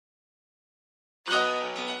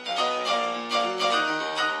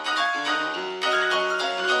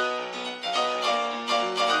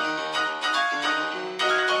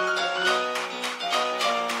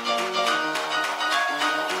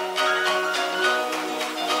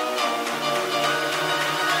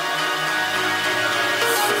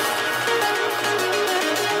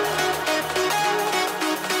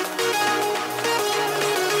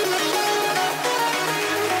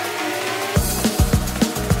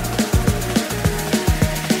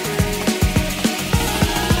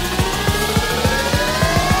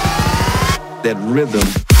that rhythm.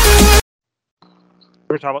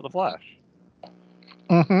 We're talking about The Flash.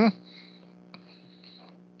 Mm-hmm.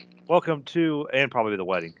 Welcome to, and probably the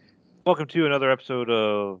wedding. Welcome to another episode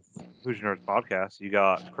of Who's Your Nerds podcast. You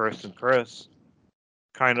got Kris and Chris.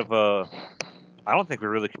 I don't think we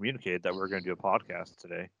really communicated that we were going to do a podcast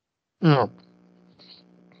today. No.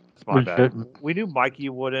 It's my bad. We knew Mikey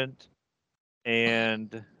wouldn't,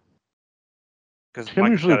 and because Tim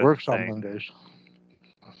usually works on Mondays.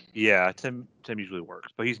 Yeah, Tim usually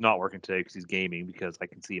works, but he's not working today because he's gaming. Because I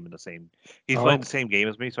can see him in the same. He's playing the same game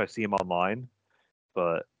as me, so I see him online.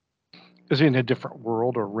 But is he in a different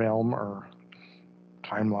world or realm or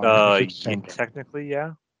timeline? Technically,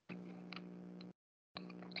 yeah.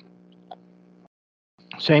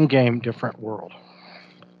 Same game, different world.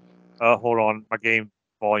 Hold on, my game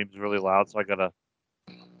volume's really loud, so I gotta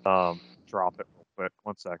drop it real quick.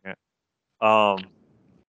 1 second. What?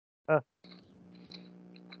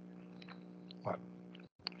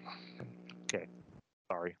 Okay.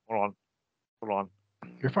 Sorry. Hold on.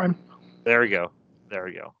 You're fine. There we go.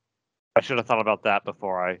 I should have thought about that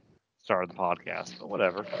before I started the podcast, but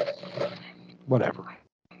whatever.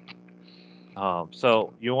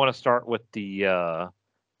 So you want to start with the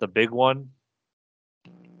big one?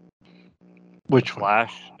 Which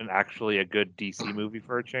Flash, and actually a good DC movie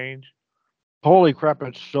for a change. Holy crap,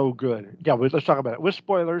 it's so good. Yeah, let's talk about it. With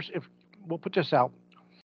spoilers, if we'll put this out,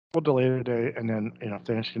 we'll delay it today, and then if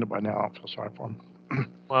they haven't seen it by now, I'll feel sorry for them.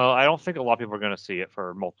 Well, I don't think a lot of people are going to see it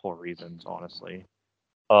for multiple reasons, honestly.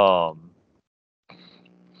 Because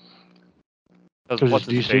it's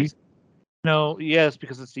DC? No, yes,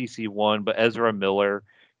 because it's DC one, but Ezra Miller,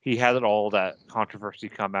 he had all that controversy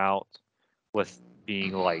come out with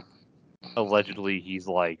being like, allegedly he's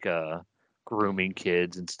like grooming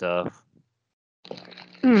kids and stuff.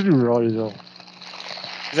 Really though.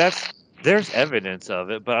 There's evidence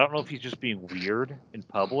of it, but I don't know if he's just being weird in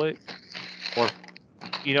public, or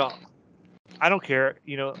I don't care.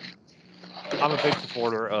 I'm a big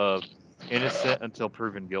supporter of innocent until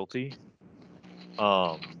proven guilty.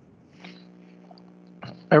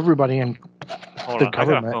 Everybody in Hold on, I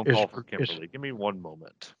got a phone call from Kimberly. Give me 1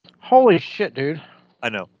 moment. Holy shit, dude! I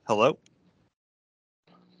know. Hello.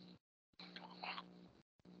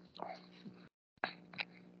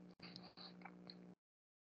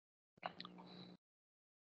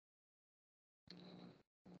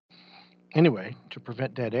 Anyway, to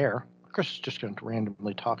prevent dead air, Chris is just going to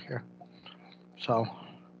randomly talk here. So,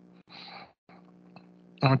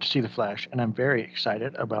 I went to see The Flash, and I'm very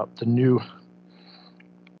excited about the new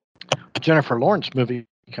Jennifer Lawrence movie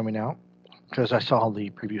coming out, because I saw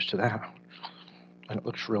the previews to that, and it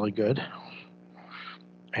looks really good.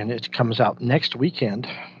 And it comes out next weekend.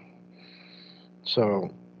 So,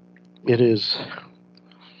 it is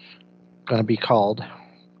going to be called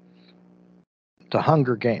The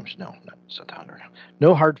Hunger Games. No, it's not The Hunger Games.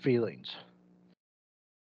 No Hard Feelings.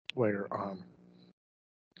 Where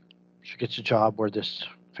she gets a job where this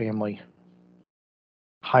family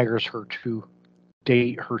hires her to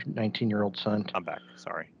date her 19-year-old son. I'm back.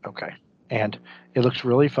 Sorry. Okay. And it looks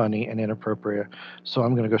really funny and inappropriate. So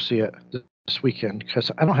I'm going to go see it this weekend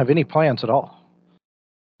because I don't have any plans at all.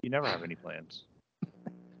 You never have any plans.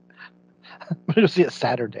 I'm going to go see it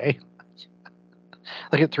Saturday.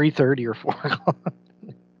 Like at 3:30 or 4 o'clock.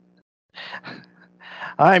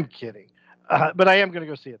 I'm kidding. But I am going to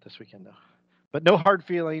go see it this weekend, though. But no hard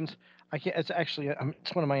feelings. I can't. It's actually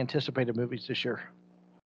it's one of my anticipated movies this year.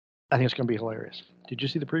 I think it's going to be hilarious. Did you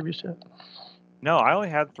see the previews yet? No, I only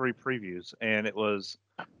had 3 previews, and it was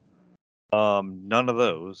none of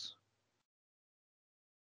those.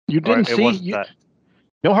 You didn't see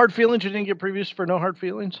No Hard Feelings? You didn't get previews for No Hard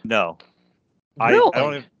Feelings? No. Really?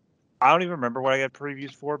 I don't even remember what I got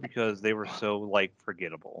previews for because they were so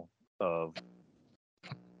forgettable of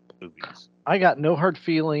movies. I got No Hard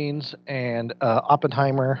Feelings and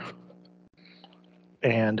Oppenheimer.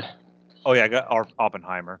 And I got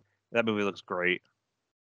Oppenheimer. That movie looks great.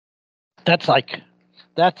 That's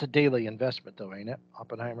a daily investment, though, ain't it?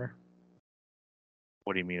 Oppenheimer.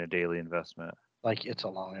 What do you mean a daily investment? Like it's a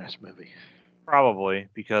long ass movie. Probably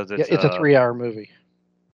because it's a 3-hour movie.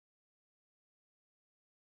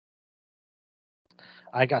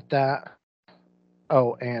 I got that.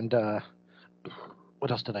 Oh, and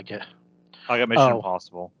what else did I get? I got Mission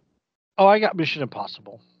Impossible. Oh, I got Mission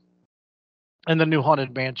Impossible. And the new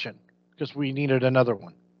Haunted Mansion, because we needed another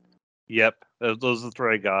one. Yep, those are the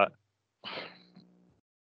 3 I got.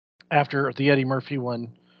 After the Eddie Murphy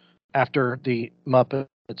one, after the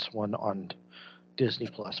Muppets one on Disney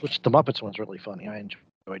Plus, which the Muppets one's really funny. I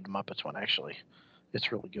enjoyed the Muppets one, actually.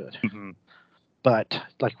 It's really good. Mm-hmm. But,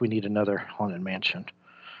 we need another Haunted Mansion.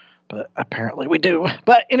 but apparently we do.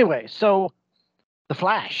 But anyway, so The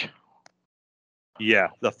Flash. Yeah,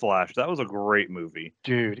 The Flash. That was a great movie.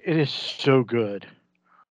 Dude, it is so good.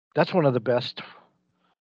 That's one of the best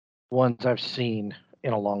ones I've seen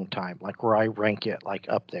in a long time. Like where I rank it like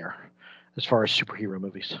up there as far as superhero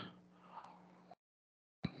movies.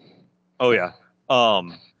 Oh yeah.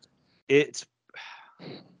 It's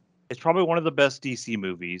probably one of the best DC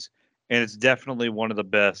movies, and it's definitely one of the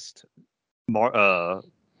best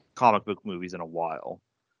comic book movies in a while.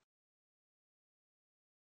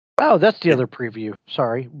 Oh, that's the other preview.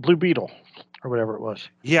 Sorry, Blue Beetle or whatever it was.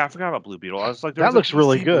 Yeah, I forgot about Blue Beetle. I was like, that looks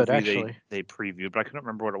really good, actually. They previewed, but I couldn't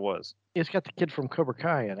remember what it was. It's got the kid from Cobra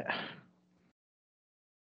Kai in it.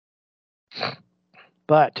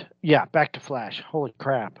 But yeah, back to Flash. Holy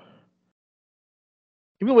crap!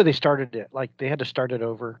 Even when they started it, like they had to start it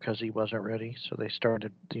over because he wasn't ready, so they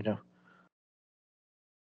started,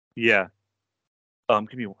 Yeah. I'm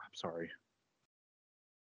sorry.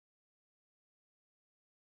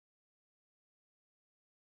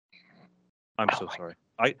 I'm so sorry.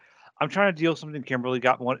 I'm trying to deal with something Kimberly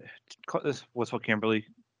got one. This was what Kimberly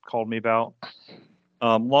called me about.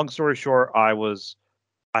 Long story short, I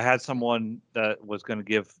had someone that was going to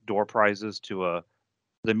give door prizes to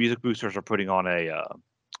the music boosters are putting on a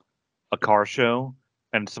car show,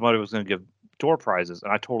 and somebody was going to give door prizes,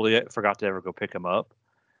 and I totally forgot to ever go pick them up.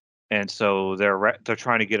 And so they're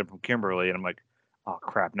trying to get them from Kimberly, and I'm like, oh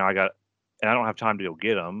crap! Now I don't have time to go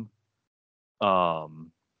get them. I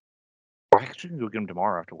actually can go get them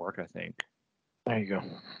tomorrow after work, I think. There you go.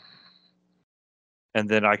 And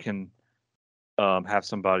then I can have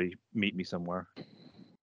somebody meet me somewhere.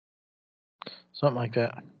 Something like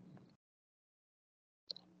that.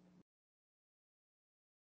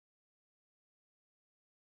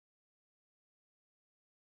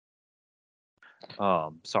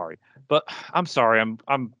 Sorry, but I'm sorry.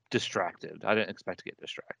 I'm distracted. I didn't expect to get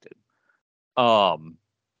distracted. So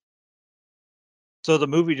the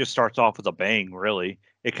movie just starts off with a bang. Really,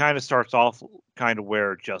 it kind of starts off kind of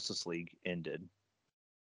where Justice League ended,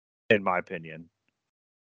 in my opinion.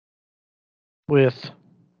 With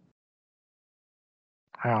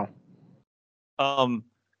how?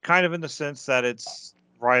 Kind of in the sense that it's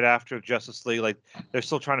right after Justice League. Like they're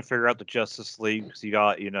still trying to figure out the Justice League because you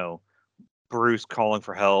got Bruce calling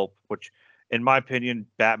for help, which, in my opinion,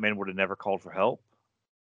 Batman would have never called for help.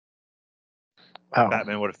 Oh.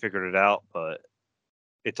 Batman would have figured it out, but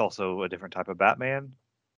it's also a different type of Batman.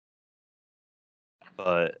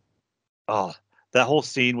 But that whole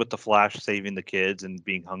scene with the Flash saving the kids and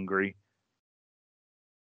being hungry.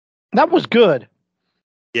 That was good.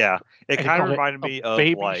 Yeah, it kind of reminded me of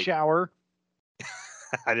baby shower.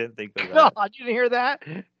 I didn't think of that. God, you didn't hear that?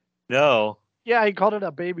 No. Yeah, he called it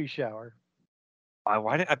a baby shower.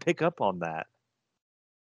 Why didn't I pick up on that?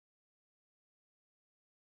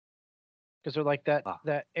 Because they're like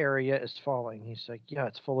that area is falling. He's like, yeah,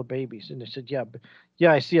 it's full of babies, and they said,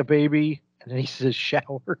 yeah, I see a baby, and then he says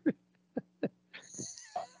shower.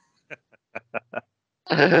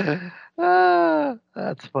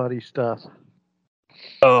 That's funny stuff.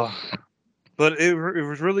 Oh, but it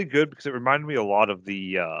was really good because it reminded me a lot of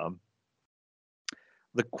the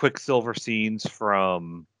Quicksilver scenes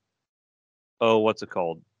from what's it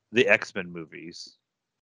called? The X-Men movies.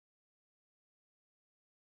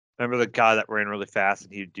 Remember the guy that ran really fast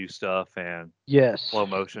and he'd do stuff and yes, slow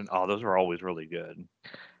motion? Oh, those were always really good.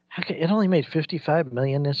 Okay, it only made $55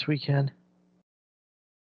 million this weekend.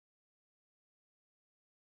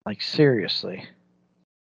 Like seriously,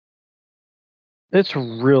 it's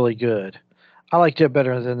really good. I liked it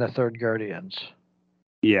better than the third Guardians.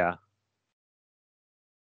 Yeah,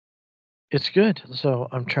 it's good. So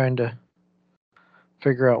I'm trying to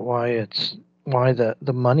figure out why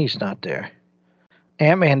the money's not there.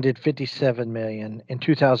 Ant-Man did $57 million in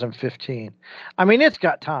 2015. I mean, it's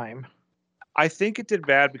got time. I think it did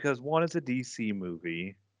bad because one, it's a DC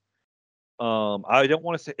movie. I don't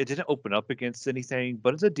want to say it didn't open up against anything,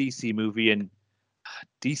 but it's a DC movie, and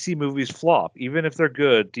DC movies flop. Even if they're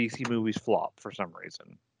good, DC movies flop for some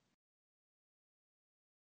reason.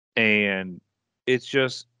 And it's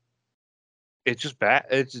just bad.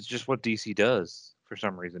 It's just what DC does for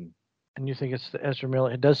some reason. And you think it's the Ezra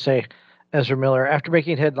Miller? It does say Ezra Miller. After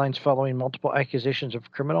making headlines following multiple accusations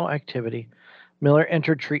of criminal activity, Miller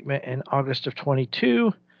entered treatment in August of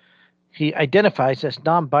 22. He identifies as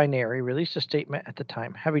non-binary, released a statement at the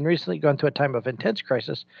time. Having recently gone through a time of intense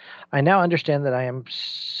crisis, I now understand that I am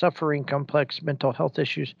suffering complex mental health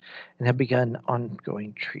issues and have begun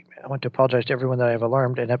ongoing treatment. I want to apologize to everyone that I have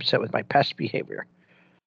alarmed and upset with my past behavior.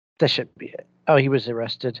 That should be it. Oh, he was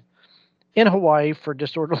arrested in Hawaii for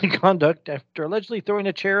disorderly conduct after allegedly throwing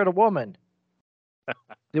a chair at a woman.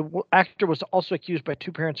 The actor was also accused by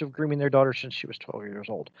two parents of grooming their daughter since she was 12 years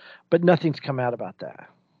old, but nothing's come out about that.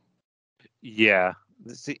 Yeah.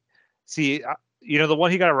 See, the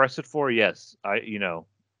one he got arrested for, yes,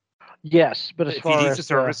 Yes, but as if he far needs to as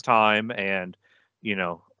serve his time and,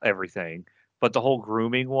 everything. But the whole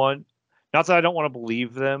grooming one, not that I don't want to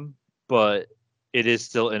believe them, but it is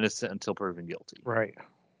still innocent until proven guilty. right.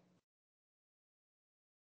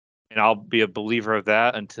 And I'll be a believer of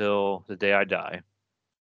that until the day I die.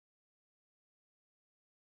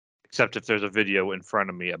 Except if there's a video in front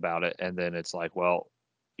of me about it, and then it's like, well,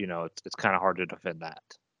 it's kind of hard to defend that.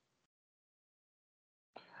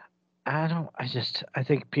 I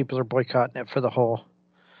think people are boycotting it for the whole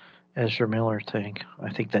Ezra Miller thing.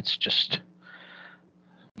 I think that's just,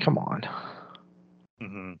 come on.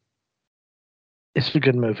 Mm-hmm. It's a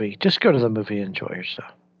good movie. Just go to the movie and enjoy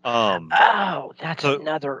yourself. That's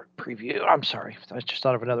another preview. I'm sorry. I just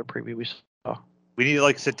thought of another preview we saw. We need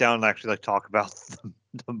to sit down and actually talk about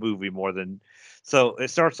the movie more than. So it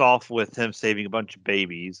starts off with him saving a bunch of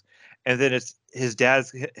babies, and then it's his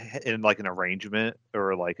dad's in an arrangement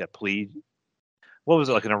or a plea. What was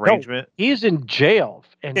it, an arrangement? No, he's in jail,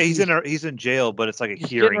 and yeah, he's in jail, but it's like a he's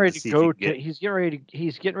hearing. Getting ready to go to. He's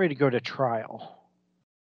getting ready to go to trial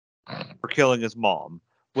for killing his mom.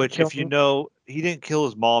 Which, if you know, he didn't kill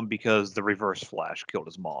his mom because the Reverse Flash killed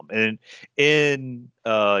his mom, and in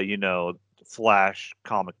Flash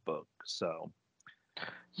comic book. So,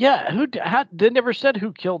 yeah, they never said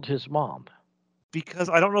who killed his mom. Because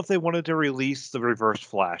I don't know if they wanted to release the Reverse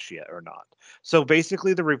Flash yet or not. So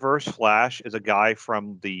basically, the Reverse Flash is a guy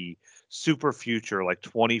from the super future, like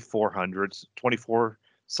 2400s, 24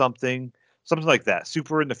 something like that,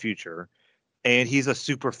 super in the future, and he's a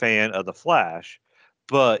super fan of the Flash.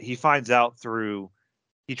 But he finds out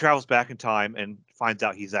he travels back in time and finds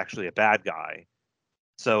out he's actually a bad guy.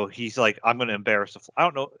 So he's like, I'm going to embarrass I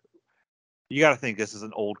don't know. You got to think this is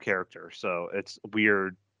an old character, so it's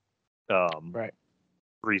weird. Right.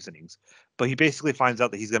 Reasonings. But he basically finds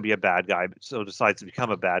out that he's going to be a bad guy, so decides to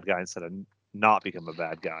become a bad guy instead of not become a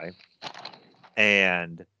bad guy.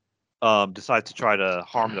 And decides to try to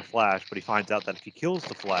harm the Flash, but he finds out that if he kills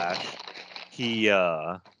the Flash,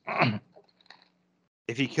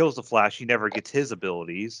 he never gets his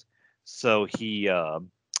abilities. So he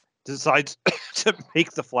decides to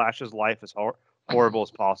make the Flash's life as horrible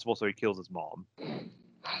as possible. So he kills his mom.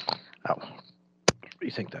 Oh,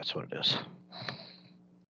 you think that's what it is?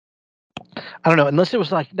 I don't know. Unless it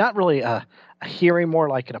was not really a hearing, more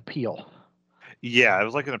like an appeal. Yeah, it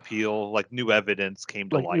was like an appeal. Like new evidence came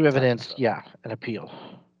to light. New evidence, yeah, an appeal.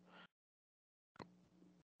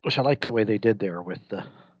 Which I like the way they did there with the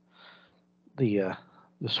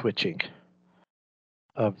switching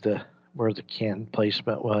of where the can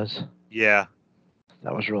placement was. Yeah,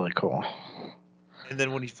 that was really cool. And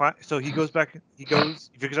then when he goes back, he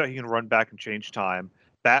figures out he can run back and change time.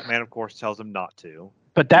 Batman, of course, tells him not to.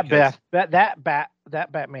 But that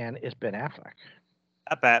Batman is Ben Affleck.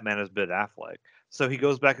 That Batman is Ben Affleck. So he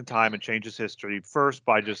goes back in time and changes history first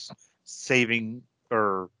by just saving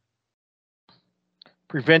or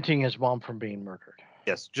preventing his mom from being murdered.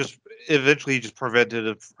 Yes, eventually he just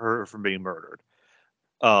prevented her from being murdered.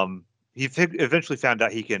 He eventually found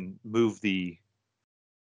out he can move the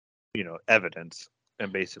evidence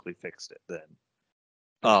and basically fixed it then.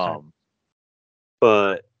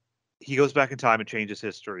 But he goes back in time and changes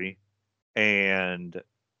history, and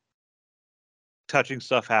touching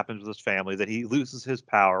stuff happens with his family that he loses his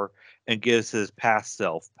power and gives his past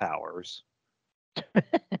self powers.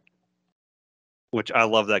 Which I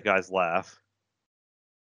love that guy's laugh.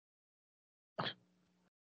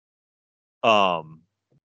 I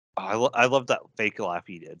love that fake laugh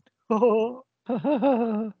he did.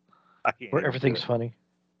 Where everything's funny.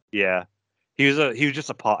 Yeah. He was just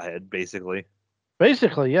a pothead, basically.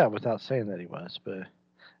 Basically, yeah, without saying that he was, but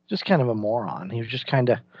just kind of a moron. He was just kind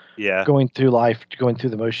of going through life, going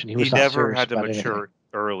through the motion. He was never had to mature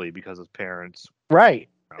early because of his parents. Right.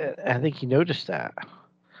 I think he noticed that.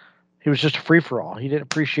 He was just a free for all. He didn't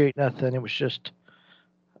appreciate nothing. It was just,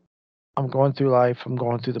 I'm going through life. I'm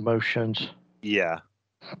going through the motions. Yeah.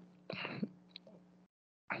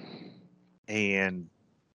 And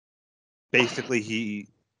basically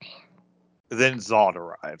then Zod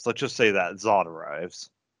arrives. Let's just say that Zod arrives.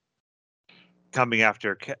 Coming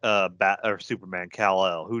after Superman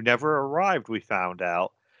Kal-El, who never arrived, we found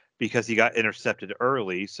out, because he got intercepted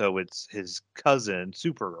early. So it's his cousin,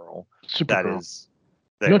 Supergirl. That is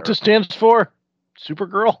there. You know what this stands for?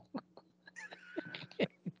 Supergirl?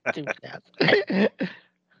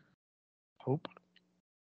 Hope.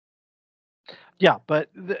 Yeah, but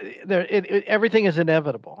everything is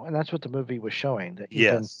inevitable, and that's what the movie was showing. That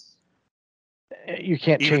Yes. you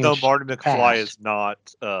can't Even though change Marty McFly past. is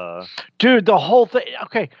not. Dude, the whole thing.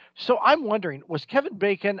 Okay, so I'm wondering, was Kevin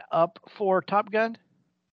Bacon up for Top Gun?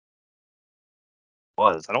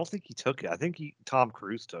 I don't think he took it. I think Tom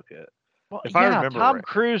Cruise took it. Well, If I yeah, remember Tom right.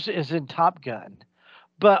 Cruise is in Top Gun,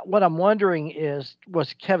 but what I'm wondering is,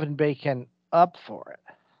 was Kevin Bacon up for it?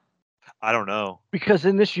 I don't know. Because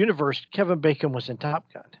in this universe, Kevin Bacon was in Top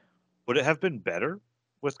Gun. Would it have been better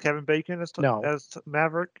with Kevin Bacon as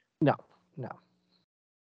Maverick? No.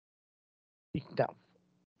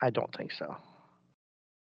 I don't think so.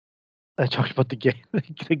 I talked about the gay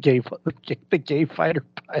fighter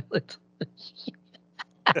pilot.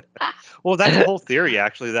 Well, that's the whole theory,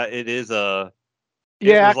 actually, that it is a.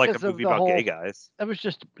 Yeah, it was like a movie about gay guys. That was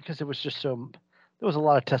just because it was just so. There was a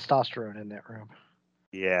lot of testosterone in that room.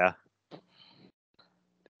 Yeah.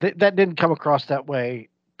 That didn't come across that way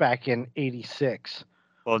back in '86.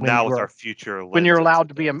 Well, now with our future lenses, when you were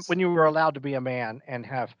allowed to be a man and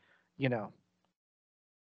have,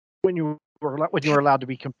 when you were allowed to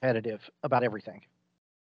be competitive about everything.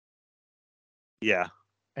 Yeah.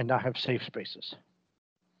 And not have safe spaces.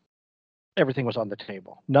 Everything was on the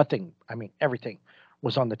table. Everything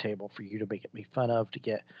was on the table for you to make fun of, to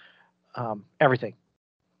get everything.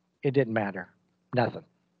 It didn't matter. Nothing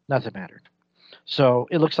mattered. So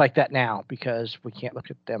it looks like that now because we can't look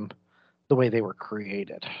at them the way they were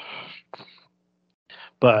created.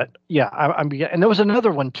 But yeah, and there was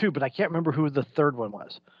another one too, but I can't remember who the third one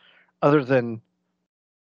was, other than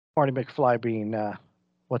Marty McFly being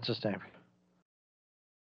what's his name?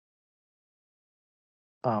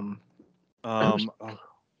 I'm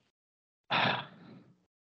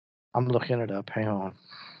looking it up. Hang on.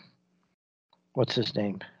 What's his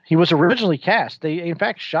name? He was originally cast. They in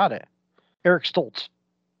fact shot it. Eric Stoltz.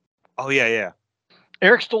 Oh yeah.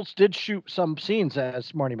 Eric Stoltz did shoot some scenes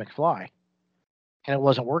as Marty McFly, and it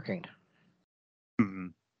wasn't working. Mm-hmm.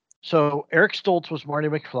 So Eric Stoltz was Marty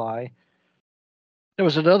McFly. There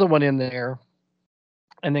was another one in there,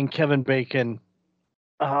 and then Kevin Bacon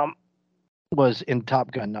was in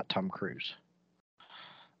Top Gun, not Tom Cruise.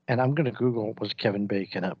 And I'm going to Google, was Kevin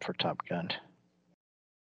Bacon up for Top Gun?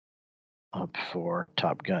 Up for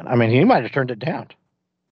Top Gun. I mean, he might have turned it down.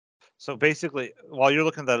 So basically, while you're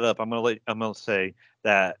looking that up, I'm gonna say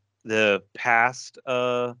that the past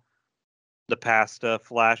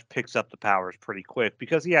Flash picks up the powers pretty quick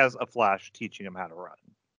because he has a Flash teaching him how to run.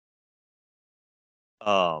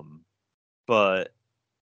 But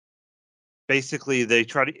basically,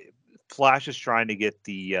 Flash is trying to get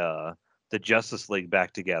the Justice League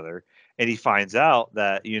back together, and he finds out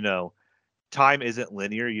that time isn't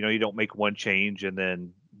linear. You don't make one change and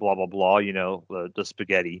then blah blah blah. The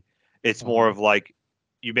spaghetti. It's more of like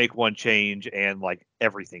you make one change and like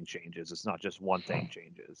everything changes. It's not just one thing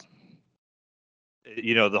changes.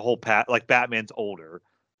 The whole like Batman's older.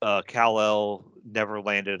 Kal-El never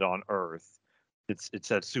landed on Earth. It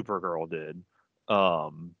said Supergirl did.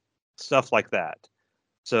 Stuff like that.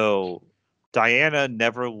 So Diana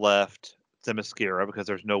never left Themyscira because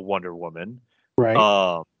there's no Wonder Woman.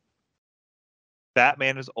 Right.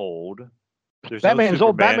 Batman is old. Batman's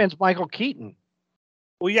old. Batman's Michael Keaton.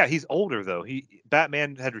 Well, yeah, he's older though.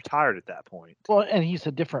 Batman had retired at that point. Well, and he's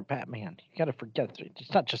a different Batman. You got to forget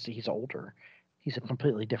it's not just that he's older; he's a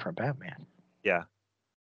completely different Batman. Yeah.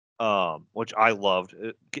 Which I loved.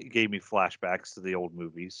 It gave me flashbacks to the old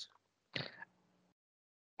movies.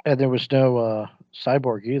 And there was no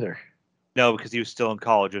Cyborg either. No, because he was still in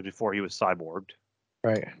college before he was cyborged.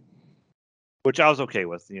 Right. Which I was okay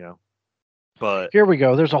with, But here we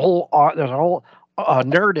go. There's a whole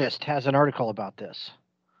Nerdist has an article about this.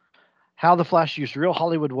 How the Flash used real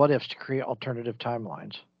Hollywood what ifs to create alternative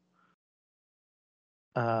timelines.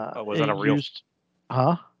 Was that a real?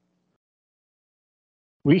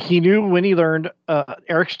 He knew when he learned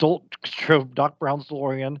Eric Stoltz drove Doc Brown's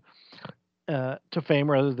DeLorean to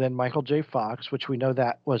fame rather than Michael J. Fox, which we know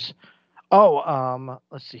that was.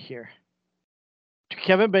 Let's see here.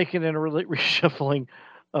 Kevin Bacon in a reshuffling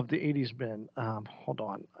of the 80s men. Hold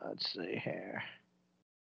on. Let's see here.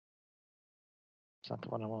 It's not the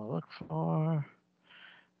one I want to look for.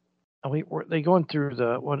 Were they going through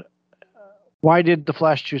the what? Why did the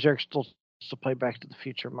Flash choose Eric Stoltz to play Back to the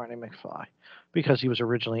Future Marty McFly? Because he was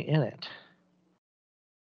originally in it.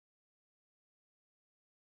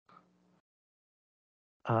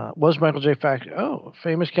 Was Michael J. Fox? Oh,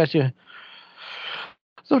 famous cast.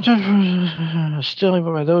 Sometimes still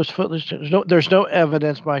even by those footage. There's no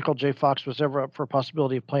evidence Michael J. Fox was ever up for a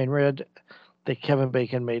possibility of playing Red that Kevin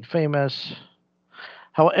Bacon made famous.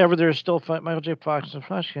 However, there's still Michael J. Fox and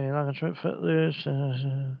Flash getting on the Footloose.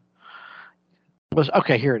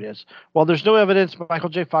 Okay, here it is. While there's no evidence Michael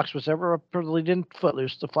J. Fox was ever reportedly in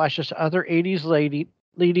Footloose, the Flash's other 80s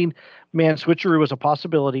leading man switcheroo was a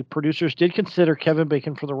possibility. Producers did consider Kevin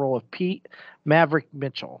Bacon for the role of Pete Maverick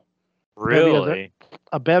Mitchell. Really?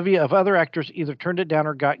 A bevy of other actors either turned it down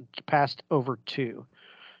or got passed over too.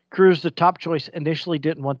 Cruise, the top choice, initially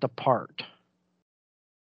didn't want the part.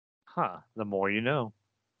 Huh. The more you know.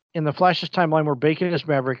 In the Flash's timeline where Bacon is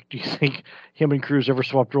Maverick, do you think him and Cruise ever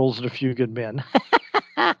swapped roles in A Few Good Men?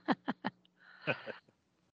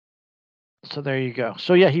 So there you go.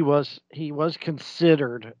 So yeah, he was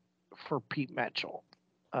considered for Pete Mitchell.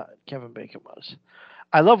 Kevin Bacon was.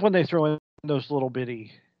 I love when they throw in those little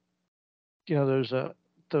bitty, those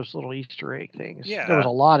little Easter egg things. Yeah. There was a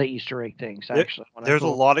lot of Easter egg things actually. There's a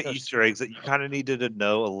lot of Easter eggs that you kind of needed to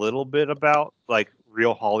know a little bit about, like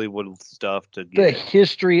real Hollywood stuff to get the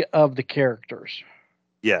history of the characters.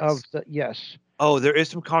 Yes. Yes. Oh, there is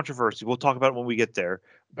some controversy. We'll talk about it when we get there.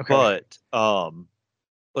 Okay. But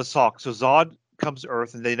let's talk. So Zod comes to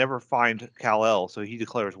Earth, and they never find Kal-El, so he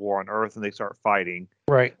declares war on Earth, and they start fighting.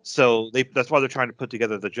 Right. So that's why they're trying to put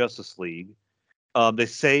together the Justice League. They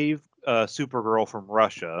save Supergirl from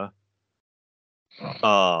Russia,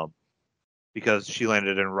 because she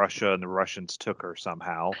landed in Russia, and the Russians took her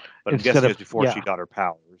somehow. But I'm guessing it was before she got her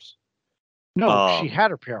powers. No, she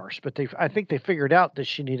had her powers, but I think they figured out that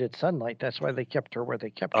she needed sunlight. That's why they kept her where they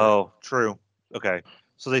kept her. Oh, true. Okay.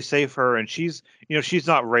 So they save her, and she's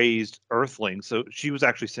not raised Earthling, so she was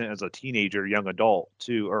actually sent as a teenager, young adult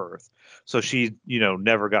to Earth. So she,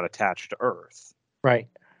 never got attached to Earth. Right.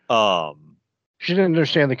 She didn't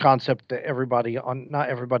understand the concept that not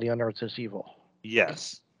everybody on Earth is evil.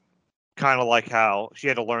 Yes. Kind of like how she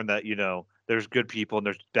had to learn that, there's good people and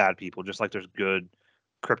there's bad people, just like there's good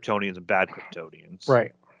Kryptonians and bad Kryptonians.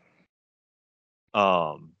 Right.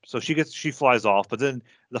 So she flies off, but then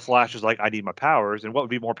the Flash is like, I need my powers, and what would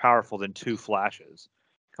be more powerful than two Flashes?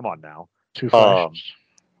 Come on now. Two Flashes.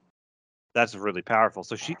 That's really powerful.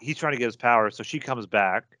 So he's trying to get his powers, so she comes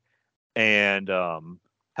back and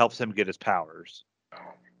helps him get his powers.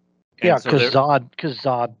 Yeah, because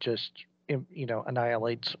Zod just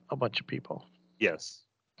annihilates a bunch of people. Yes.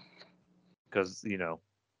 Because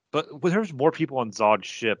but there's more people on Zod's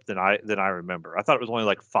ship than I remember. I thought it was only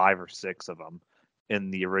like 5 or 6 of them in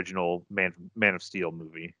the original Man of Steel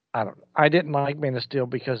movie. I don't know. I didn't like Man of Steel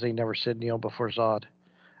because they never said Neil before Zod,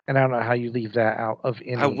 and I don't know how you leave that out of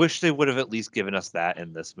any. I wish they would have at least given us that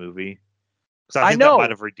in this movie, because I think that might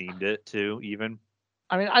have redeemed it too. Even.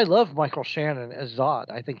 I mean, I love Michael Shannon as Zod.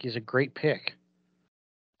 I think he's a great pick.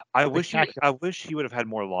 I wish he would have had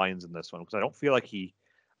more lines in this one, because I don't feel like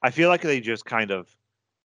I feel like they just kind of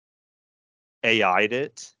AI'd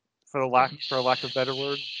it, for lack of better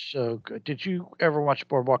words. So good. Did you ever watch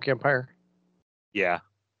Boardwalk Empire? Yeah.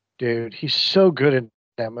 Dude, he's so good in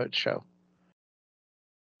that show.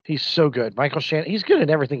 He's so good. Michael Shannon, he's good in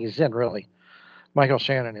everything he's in, really. Michael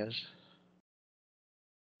Shannon is.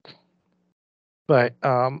 But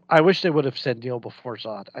I wish they would have said Neil before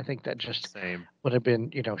Zod. I think that just would have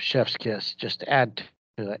been, chef's kiss, just to add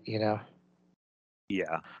to it,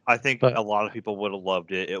 Yeah, I think a lot of people would have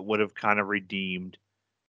loved it. It would have kind of redeemed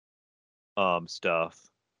stuff.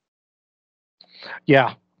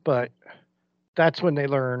 Yeah, but that's when they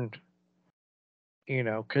learned,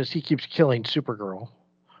 because he keeps killing Supergirl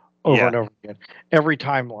over and over again, every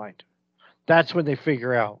timeline. That's when they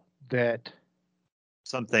figure out that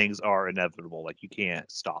some things are inevitable. Like, you can't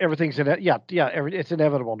stop. Everything's it's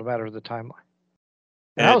inevitable no matter the timeline.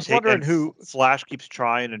 And I was wondering who Flash keeps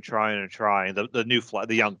trying and trying and trying. The new Flash,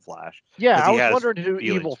 the young Flash. Yeah, I was wondering who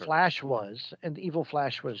Evil Flash was, and the Evil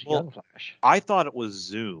Flash was Young Flash. I thought it was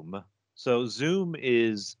Zoom. So Zoom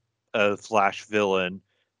is a Flash villain,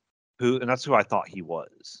 and that's who I thought he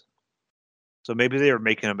was. So maybe they were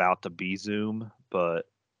making him out to be Zoom, but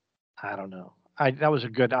I don't know. That was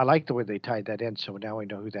I like the way they tied that in, so now we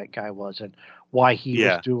know who that guy was and why he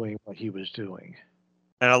was doing what he was doing.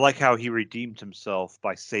 And I like how he redeemed himself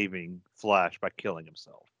by saving Flash by killing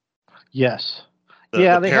himself. Yes. They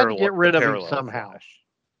had to get rid of him somehow. Flash.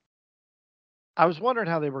 I was wondering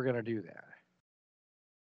how they were going to do that.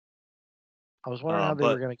 I was wondering how they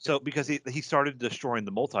were going to. So because he started destroying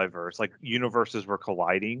the multiverse, like universes were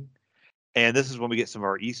colliding, and this is when we get some of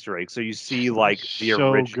our Easter eggs. So you see like the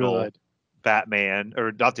original Batman,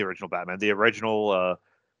 or not the original Batman, the original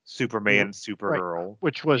Superman and Supergirl, right.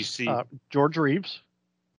 Which was George Reeves.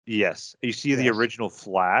 Yes, you see the original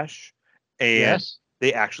Flash, and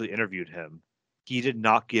they actually interviewed him. He did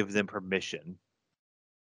not give them permission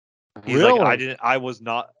He's like, Really? I was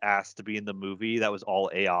not asked to be in the movie. That was all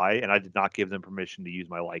AI, and I did not give them permission to use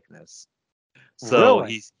my likeness. So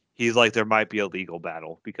Really? he's like, there might be a legal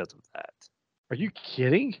battle because of that. Are you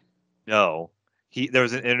kidding? No, there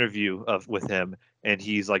was an interview with him, and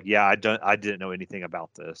he's like, yeah, I didn't know anything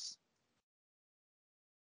about this.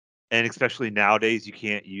 And especially nowadays, you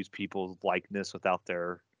can't use people's likeness without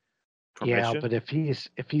their Yeah, permission. but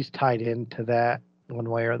if he's tied into that one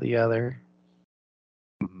way or the other,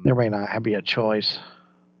 Mhm. there may not be a choice.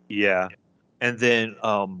 Yeah, and then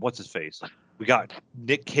what's his face? We got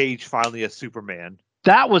Nick Cage finally as Superman.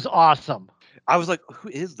 That was awesome. I was like, who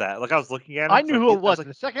is that? Like I was looking at him I 'cause knew who it I was was. like,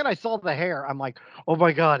 The second I saw the hair, I'm like, oh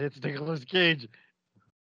my god, it's Nicolas Cage.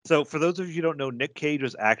 so for those of you who don't know, Nick Cage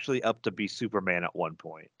was actually up to be Superman at one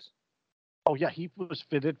point. Oh yeah, he was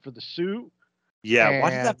fitted for the suit. Yeah, why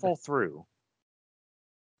did And that fall through?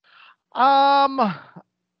 um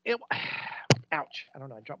it ouch. I don't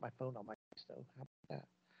know. I dropped my phone on my stove. How about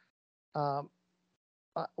that?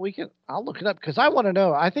 I'll look it up because I want to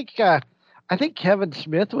know. I think Kevin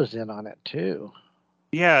Smith was in on it too.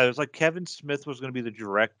 Yeah, it was like Kevin Smith was going to be the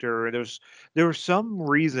director. There was some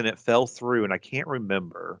reason it fell through, and I can't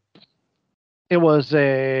remember. It was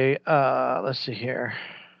a let's see here.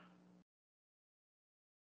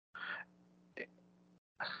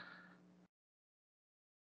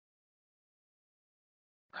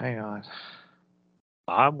 Hang on.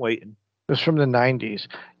 I'm waiting. It was from the 90s.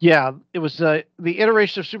 Yeah, it was the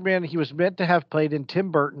iteration of Superman he was meant to have played in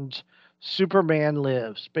Tim Burton's Superman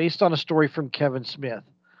Lives, based on a story from Kevin Smith.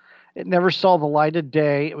 It never saw the light of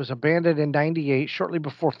day. It was abandoned in 98, shortly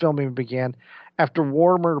before filming began, after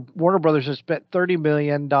Warner Brothers had spent $30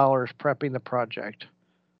 million prepping the project.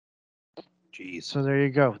 Jeez. So there you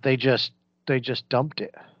go. They just dumped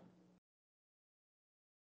it.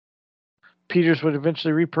 Peters would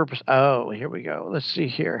eventually repurpose. Oh, here we go. Let's see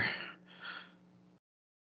here.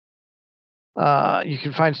 You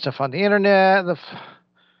can find stuff on the internet.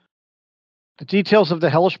 The details of the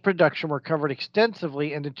hellish production were covered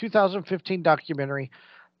extensively in the 2015 documentary,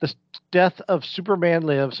 The Death of Superman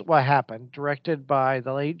Lives, What Happened, directed by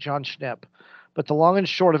the late John Schnepp. But the long and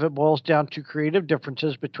short of it boils down to creative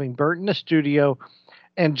differences between Burton, the studio,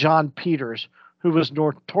 and John Peters, who was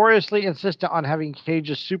notoriously insistent on having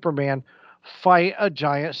Cage's Superman fight a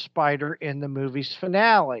giant spider in the movie's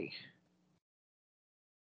finale.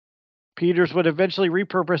 Peters would eventually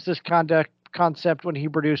repurpose this concept when he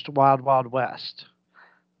produced Wild Wild West.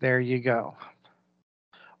 There you go.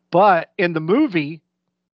 But in the movie,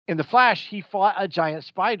 in The Flash, he fought a giant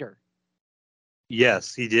spider.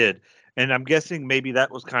 Yes, he did. And I'm guessing maybe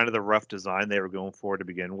that was kind of the rough design they were going for to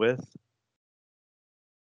begin with.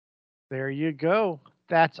 There you go.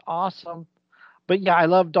 That's awesome. But yeah, I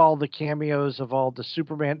loved all the cameos of all the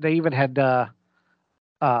Superman. They even had uh,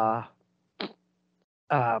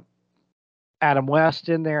 Adam West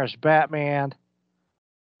in there as Batman.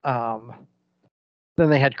 Then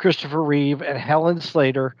they had Christopher Reeve and Helen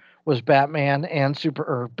Slater was Batman and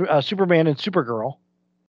Superman and Supergirl,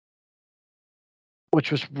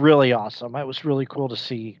 which was really awesome. It was really cool to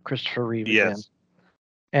see Christopher Reeve again. Yes.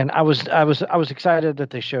 And I was excited that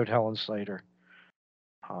they showed Helen Slater.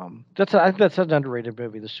 I think that's an underrated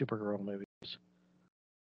movie, the Supergirl movies.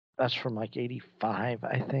 That's from like '85,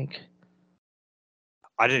 I think.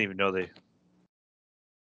 I didn't even know they.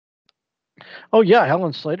 Oh yeah,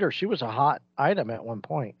 Helen Slater. She was a hot item at one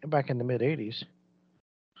point back in the mid '80s.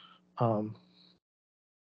 The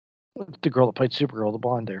girl that played Supergirl, the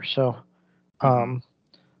blonde there. So, the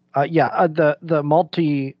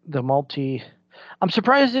multi. I'm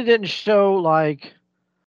surprised they didn't show like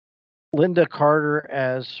Linda Carter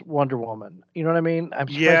as Wonder Woman. You know what I mean? I'm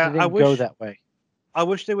surprised they didn't go that way. I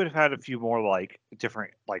wish they would have had a few more like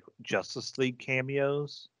different like Justice League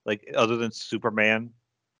cameos, like other than Superman.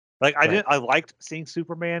 Like I liked seeing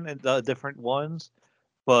Superman and the different ones,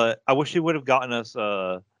 but I wish they would have gotten us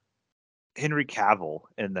Henry Cavill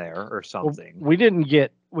in there or something. Well,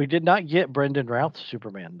 we did not get Brendan Routh's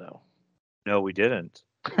Superman though. No, we didn't.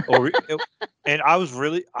 And I was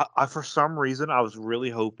really, I for some reason, I was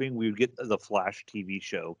really hoping we would get the Flash TV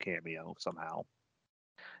show cameo somehow.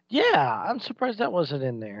 Yeah, I'm surprised that wasn't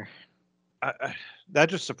in there. That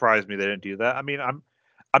just surprised me they didn't do that. I mean, I'm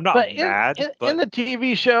not mad, but in the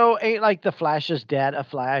TV show, ain't like the Flash's dad a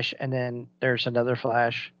Flash, and then there's another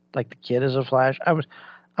Flash, like the kid is a Flash.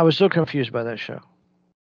 I was so confused by that show.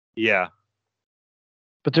 Yeah,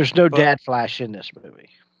 but there's no dad Flash in this movie.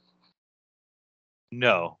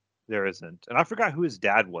 No, there isn't, and I forgot who his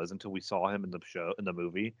dad was until we saw him in the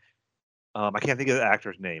movie. I can't think of the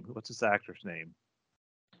actor's name. What's this actor's name?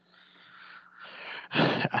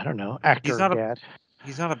 I don't know. Actor dad.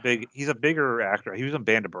 He's not a big. He's a bigger actor. He was in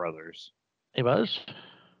Band of Brothers. He was.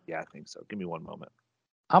 Yeah, I think so. Give me one moment.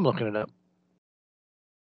 I'm looking it up.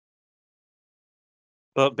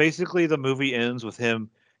 But basically, the movie ends with him.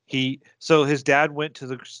 So his dad went to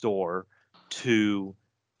the store to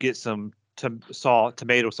get some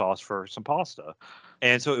tomato sauce for some pasta,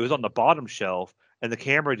 and so it was on the bottom shelf, and the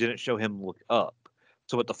camera didn't show him look up.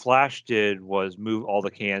 So what the flash did was move all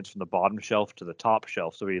the cans from the bottom shelf to the top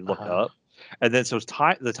shelf, so he looked up, and then so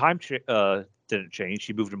the time didn't change.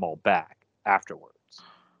 He moved them all back afterwards.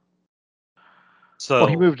 So well,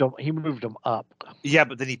 he moved them. He moved them up. Yeah,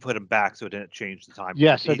 but then he put him back, so it didn't change the time.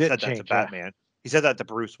 Yes, He it did said change. that to Batman. Yeah. He said that to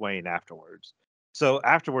Bruce Wayne afterwards. So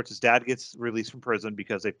afterwards, his dad gets released from prison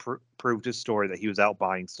because they proved his story that he was out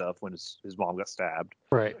buying stuff when his mom got stabbed.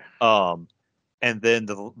 Right. And then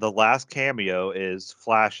the last cameo is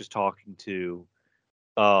Flash is talking to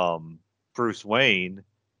Bruce Wayne,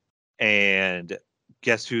 and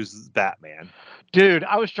guess who's Batman? Dude,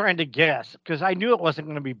 I was trying to guess because I knew it wasn't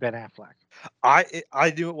going to be Ben Affleck.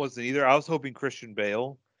 I knew it wasn't either. I was hoping Christian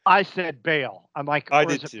Bale. I said Bale. I'm like, I or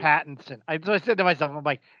did is it too. Pattinson? So I said to myself, I'm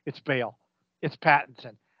like, it's Bale. It's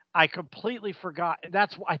Pattinson. I completely forgot.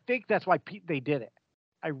 I think that's why they did it.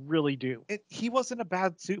 I really do. He wasn't a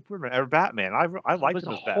bad Superman or Batman. I liked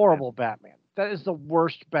him as Batman. Horrible Batman. That is the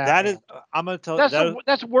worst Batman. That is. I'm gonna tell you.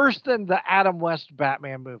 That's worse than the Adam West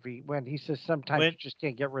Batman movie when he says sometimes you just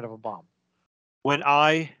can't get rid of a bomb. When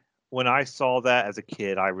I saw that as a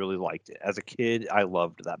kid, I really liked it. As a kid, I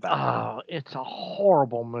loved that Batman. Oh, it's a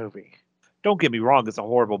horrible movie. Don't get me wrong; it's a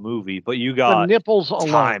horrible movie, but you got the nipples time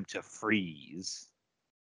alone. to freeze,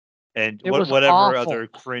 and It was whatever awful. other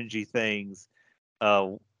cringy things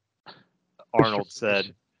Arnold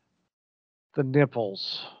said. The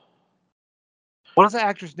nipples. What is the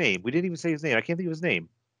actor's name? We didn't even say his name. I can't think of his name.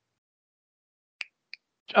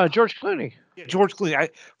 George Clooney. Yeah, George Clooney.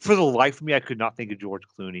 For the life of me, I could not think of George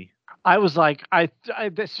Clooney. I was like, as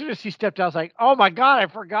soon as he stepped out, I was like, oh my God, I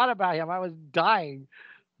forgot about him. I was dying.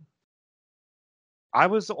 I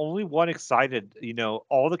was the only one excited.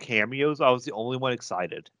 All the cameos, I was the only one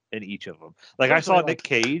excited in each of them. Like, I saw Nick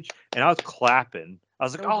Cage, and I was clapping. I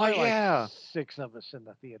was like, oh, yeah. 6 of us in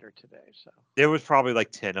the theater today. So there was probably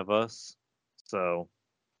like 10 of us. So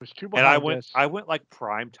there's 2 behind us. I went like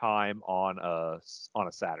prime time on a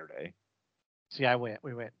Saturday. See,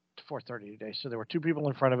 we went to 4:30 today. So there were 2 people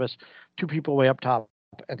in front of us, 2 people way up top,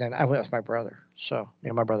 and then I went with my brother. So me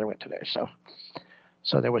and my brother went today.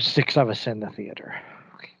 So there was 6 of us in the theater.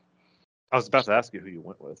 I was about to ask you who you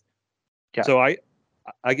went with. Yeah. So I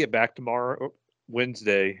get back tomorrow,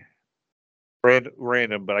 Wednesday,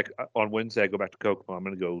 random, but on Wednesday I go back to Kokomo. I'm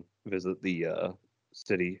going to go visit the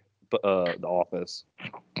city, the office,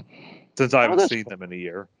 since I haven't seen them in a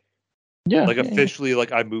year. Yeah. Like officially,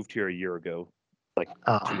 like I moved here a year ago, like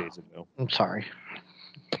 2 days ago. I'm sorry.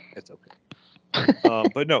 It's okay.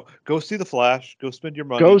 But no, go see the Flash. Go spend your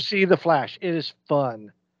money. Go see the Flash. It is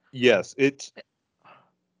fun. Yes, it's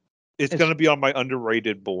going to be on my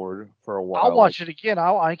underrated board for a while. I'll watch it again.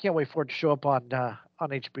 I can't wait for it to show up on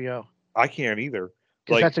HBO. I can't either.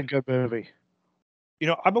 Because that's a good movie.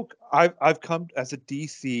 I've come as a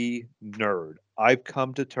DC nerd. I've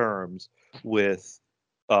come to terms with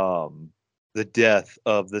the death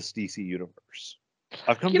of this DC universe.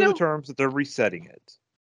 I've come to the terms that they're resetting it.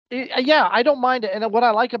 Yeah, I don't mind it. And what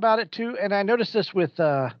I like about it too, and I noticed this with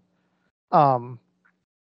Shazam,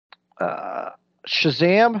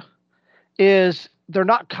 is they're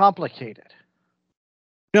not complicated.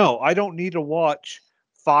 No, I don't need to watch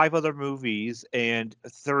 5 other movies and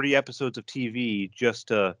 30 episodes of TV just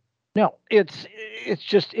to. No, it's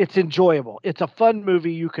enjoyable. It's a fun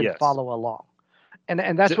movie you can follow along,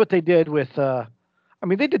 and that's what they did with.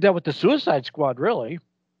 They did that with the Suicide Squad, really.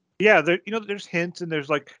 Yeah, there's hints and there's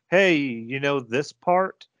like, hey, this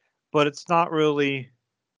part, but it's not really.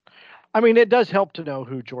 It does help to know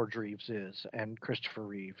who George Reeves is and Christopher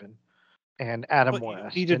Reeve and Adam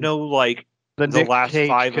West. You need to know like the last Cage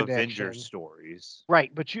 5 connection. Avengers stories,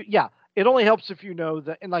 right? But it only helps if you know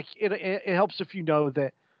that, and like it helps if you know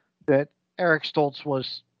that Eric Stoltz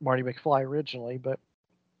was Marty McFly originally. But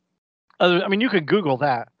you could Google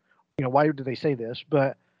that. Why did they say this?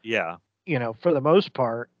 But yeah. For the most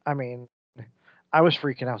part, I was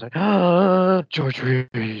freaking out. I was like, oh, George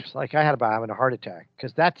Reeves. Like, I had about having a heart attack.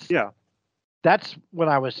 Because that's when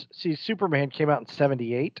I was... See, Superman came out in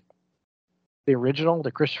 1978. The original,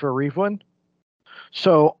 the Christopher Reeve one.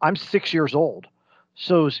 So, I'm 6 years old.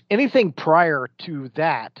 So, anything prior to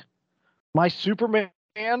that, my Superman,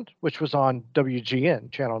 which was on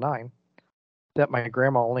WGN, Channel 9, that my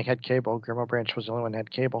grandma only had cable. Grandma Branch was the only one that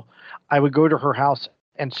had cable. I would go to her house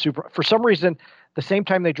and for some reason, the same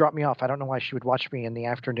time they dropped me off. I don't know why she would watch me in the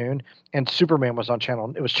afternoon. And Superman was on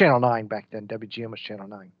channel. It was Channel 9 back then. WGN was Channel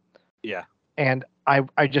 9. Yeah. And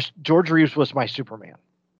I just George Reeves was my Superman.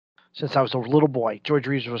 Since I was a little boy, George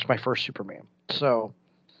Reeves was my first Superman. So,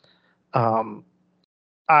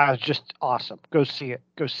 was just awesome. Go see it.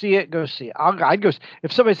 Go see it. Go see it. I'd go.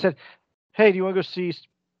 If somebody said, "Hey, do you want to go see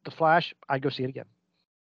The Flash?" I'd go see it again.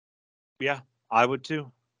 Yeah, I would too.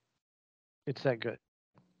 It's that good.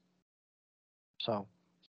 So,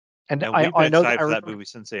 and we've I been know excited for that movie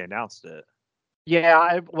since they announced it.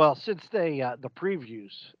 Yeah, since they the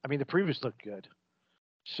previews. I mean, the previews look good.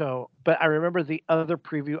 So, but I remember the other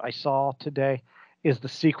preview I saw today is the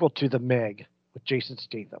sequel to The Meg with Jason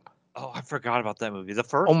Statham. Oh, I forgot about that movie. The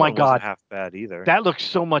first one wasn't half bad either. That looks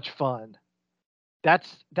so much fun.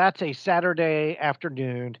 That's a Saturday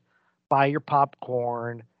afternoon, buy your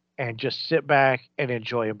popcorn and just sit back and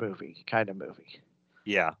enjoy a movie kind of movie.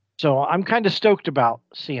 Yeah. So I'm kind of stoked about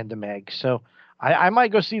seeing The Meg. So I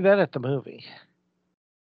might go see that at the movie.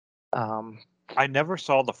 I never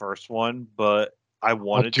saw the first one, but I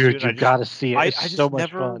wanted to. Dude, you got to see it. It's so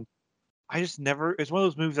much fun. I just never. It's one of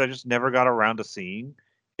those movies I just never got around to seeing.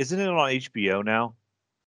 Isn't it on HBO now?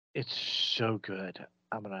 It's so good.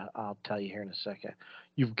 I'll tell you here in a second.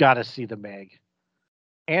 You've got to see The Meg.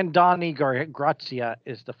 And Donnie Grazia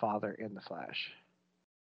is the father in The Flash.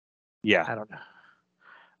 Yeah. I don't know.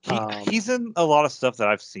 He's in a lot of stuff that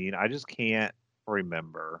I've seen. I just can't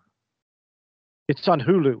remember. It's on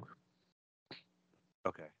Hulu.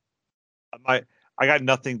 Okay. I got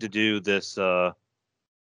nothing to do this. I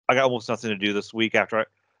got almost nothing to do this week.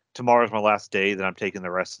 Tomorrow's my last day. Then I'm taking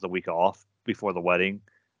the rest of the week off before the wedding.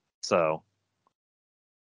 So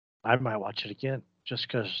I might watch it again just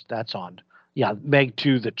because that's on. Yeah, Meg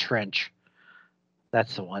 2, The Trench.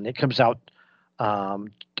 That's the one. It comes out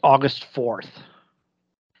August 4th.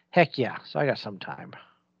 Heck yeah. So I got some time.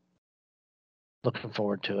 Looking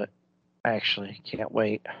forward to it. I actually can't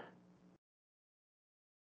wait.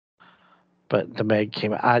 But the Meg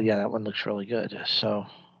came out. Yeah, that one looks really good. So,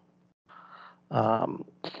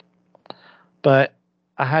 but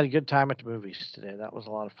I had a good time at the movies today. That was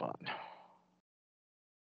a lot of fun.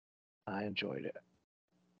 I enjoyed it.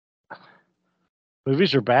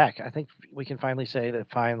 Movies are back. I think we can finally say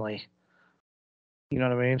that finally. You know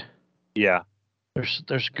what I mean? Yeah.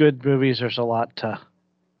 There's good movies. There's a lot to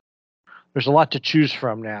choose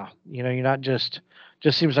from now. You know, you're not just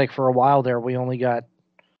seems like for a while there we got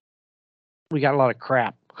a lot of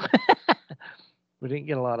crap. we didn't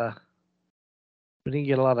get a lot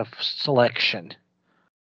of selection.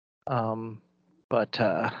 But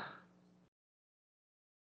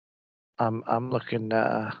I'm looking.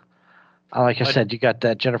 Like I said, you got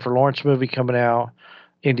that Jennifer Lawrence movie coming out.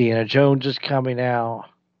 Indiana Jones is coming out.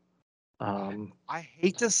 I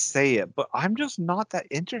hate to say it, but I'm just not that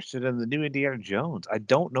interested in the new Indiana Jones. I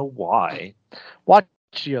don't know why. Watch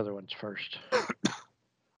the other ones first.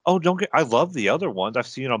 Oh, I love the other ones. I've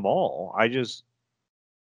seen them all. I think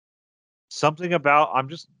I'm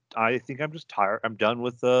just tired. I'm done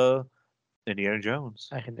with Indiana Jones.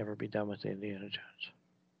 I can never be done with Indiana Jones.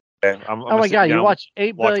 Okay, oh my God! You watch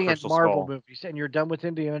 8 billion Marvel movies and you're done with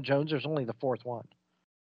Indiana Jones. There's only the 4th one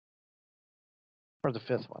or the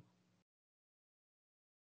 5th one.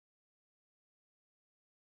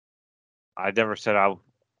 I never said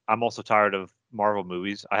I'm also tired of Marvel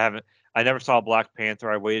movies. I never saw Black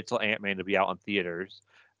Panther. I waited till Ant-Man to be out in theaters.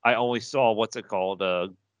 I only saw what's it called,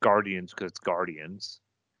 Guardians, because it's Guardians.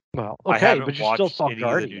 Well, okay, I haven't but you still saw Guardians.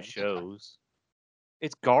 Of the new shows.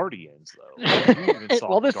 It's Guardians, though.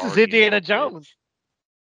 Well, this is Indiana Jones.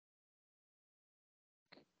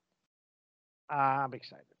 I'm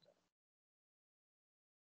excited.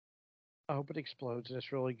 I hope it explodes and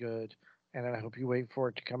it's really good. And I hope you wait for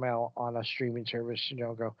it to come out on a streaming service and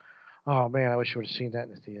you'll go, oh man, I wish I would have seen that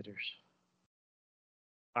in the theaters.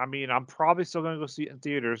 I mean, I'm probably still going to go see it in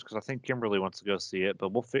theaters because I think Kimberly wants to go see it,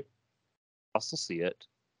 but I'll still see it.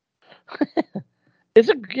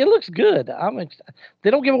 It looks good. They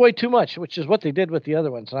don't give away too much, which is what they did with the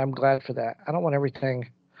other ones, and I'm glad for that. I don't want everything.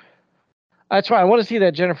 That's why I want to see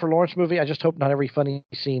that Jennifer Lawrence movie. I just hope not every funny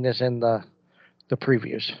scene is in the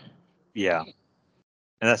previews. Yeah.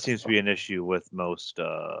 And that seems to be an issue with most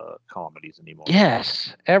comedies anymore.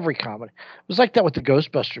 Yes, every comedy. It was like that with the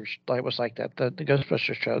Ghostbusters. It was like that. The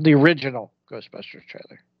Ghostbusters trailer, the original Ghostbusters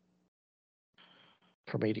trailer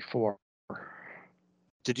from '84.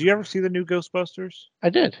 Did you ever see the new Ghostbusters?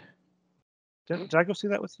 I did. Did I go see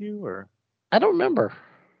that with you, or? I don't remember.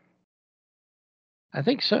 I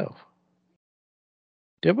think so.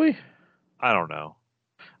 Did we? I don't know.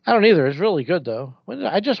 I don't either. It's really good though.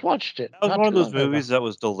 I just watched it That was not one of too those long ago. movies that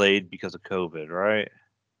was delayed because of COVID, right?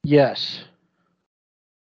 Yes.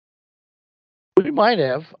 We might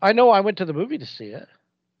have. I know I went to the movie to see it.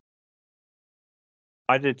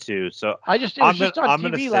 I did too. So It was just on I'm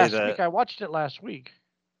gonna TV say last week. that, I watched it last week.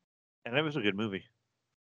 and it was a good movie.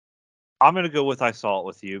 I'm gonna go with I saw it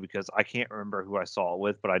with you because I can't remember who I saw it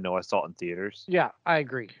with, but I know I saw it in theaters. Yeah, I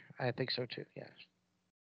agree. I think so too. Yeah.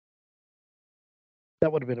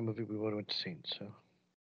 That would have been a movie we would have went to see. So,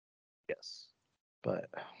 Yes. but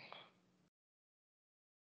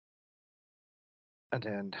and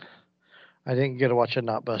then I didn't get to watch a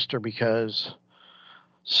Notbuster because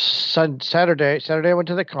Saturday I went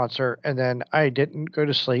to the concert and then I didn't go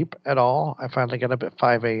to sleep at all. I finally got up at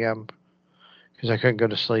 5 a.m. because I couldn't go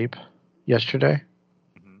to sleep yesterday,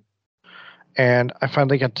 hmm and I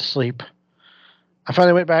finally got to sleep. I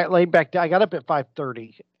finally went back, laid back down. I got up at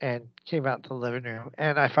 5:30 and came out to the living room,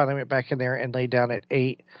 and I finally went back in there and laid down at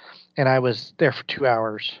 8, and I was there for 2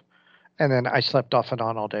 hours, and then I slept off and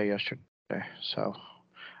on all day yesterday. So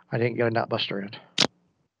I didn't get a Nutbuster in.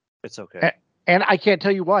 It's okay. And I can't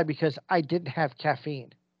tell you why, because I didn't have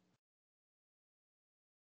caffeine.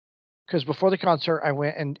 Because before the concert, I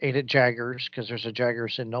went and ate at Jaggers, because there's a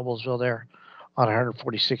Jaggers in Noblesville there on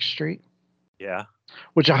 146th Street, Yeah.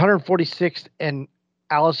 which 146th and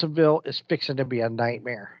Allisonville is fixing to be a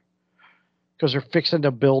nightmare because they're fixing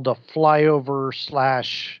to build a flyover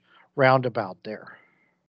slash roundabout there.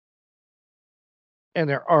 And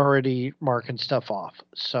they're already marking stuff off.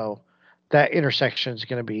 So that intersection is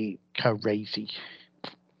going to be crazy.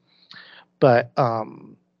 But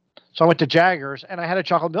so I went to Jaggers and I had a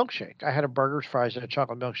chocolate milkshake. I had a burgers, fries, and a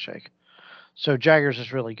chocolate milkshake. So Jaggers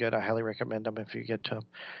is really good. I highly recommend them if you get to them.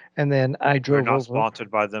 And then I We're drove not over.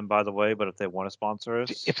 sponsored by them, by the way, but if they want to sponsor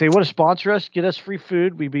us, If they want to sponsor us, get us free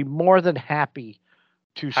food, we'd be more than happy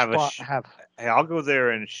to have. hey, I'll go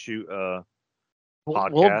there and shoot a We'll,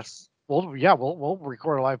 we'll, podcast. we'll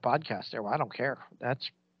record a live podcast there. I don't care.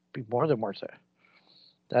 That's be more than worth it.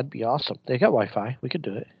 That'd be awesome. They got Wi-Fi. We could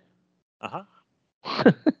do it. Uh-huh.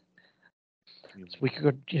 So we could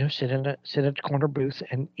go, sit at the corner booth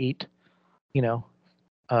and eat,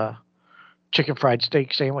 chicken fried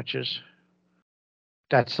steak sandwiches.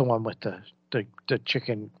 That's the one with the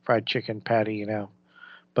chicken fried chicken patty,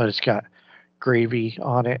 but it's got gravy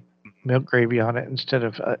on it, milk gravy on it instead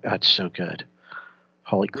of. That's so good.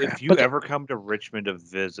 Holy crap! If you ever come to Richmond to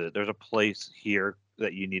visit, there's a place here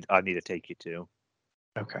that I need to take you to.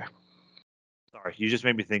 Okay. Sorry, you just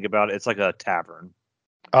made me think about it. It's like a tavern.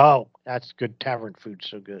 Oh, that's good tavern food.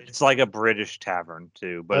 So good. It's like a British tavern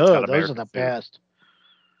too, but it's got American those are the food. best.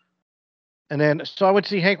 And then, so I went to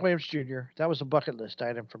see Hank Williams Jr. That was a bucket list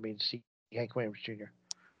item for me to see Hank Williams Jr.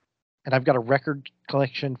 And I've got a record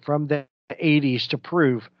collection from the 80s to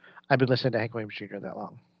prove I've been listening to Hank Williams Jr. that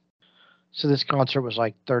long. So this concert was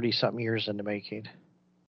like 30-something years in the making.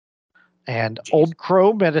 And Jeez. Old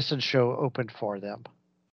Crow Medicine Show opened for them,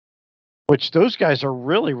 which those guys are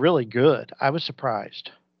really, really good. I was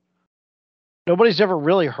surprised. Nobody's ever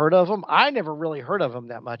really heard of them. I never really heard of them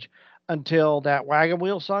that much until that Wagon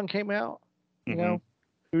Wheel song came out.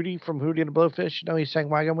 Hootie from Hootie and the Blowfish. He sang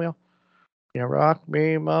Wagon Wheel. Rock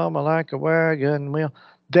me, mama, like a wagon wheel.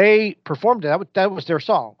 They performed it. That was their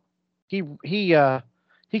song. He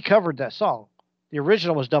covered that song. The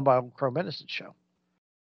original was done by Old Crow Medicine Show.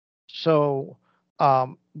 So,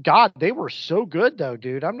 God, they were so good though,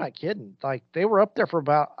 dude. I'm not kidding. Like they were up there for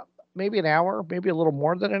about maybe an hour, maybe a little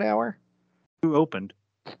more than an hour. Who opened?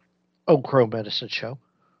 Old Crow Medicine Show.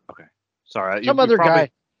 Okay, sorry. Some other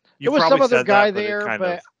guy. There was some other guy there,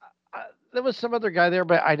 but there was some other guy there,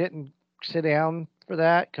 but I didn't sit down for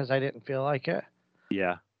that because I didn't feel like it.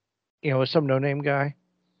 Yeah. It was some no-name guy.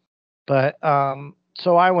 But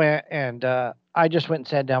so I went and I just went and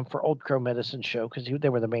sat down for Old Crow Medicine Show because they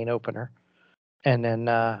were the main opener. And then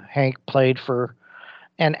Hank played for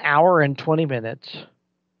an hour and 20 minutes.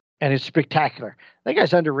 And it's spectacular. That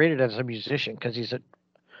guy's underrated as a musician because he's a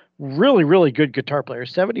really, really good guitar player.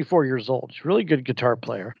 74 years old. He's a really good guitar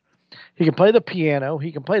player. He can play the piano.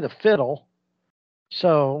 He can play the fiddle.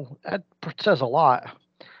 So that says a lot.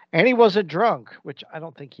 And he wasn't drunk, which I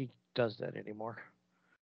don't think he does that anymore.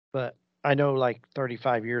 But I know like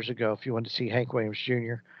 35 years ago, if you wanted to see Hank Williams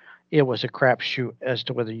Jr., it was a crapshoot as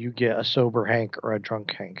to whether you get a sober Hank or a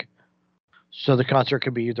drunk Hank. So the concert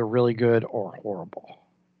could be either really good or horrible.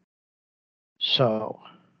 So,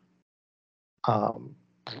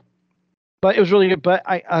 but it was really good. But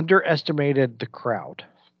I underestimated the crowd.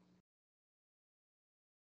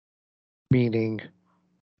 Meaning,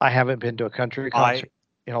 I haven't been to a country concert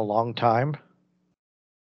in a long time.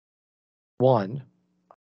 One,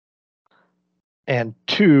 And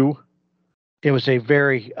two, it was a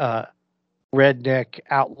very redneck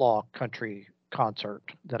outlaw country concert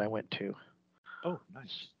that I went to. Oh,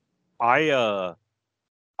 nice. I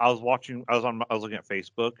was looking at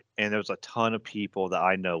Facebook, and there was a ton of people that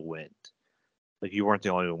I know went. Like, you weren't the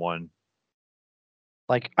only one.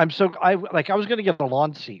 Like I was going to get a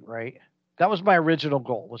lawn seat, right? That was my original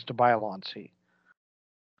goal, was to buy a lawn seat.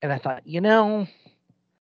 And I thought, maybe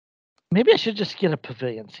I should just get a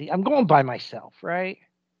pavilion seat. I'm going by myself, right?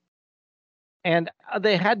 And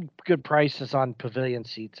they had good prices on pavilion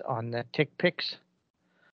seats on the TickPix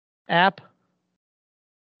app.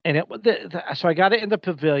 And so I got it in the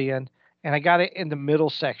pavilion, and I got it in the middle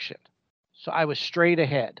section. So I was straight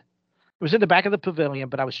ahead. It was in the back of the pavilion,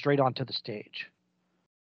 but I was straight onto the stage.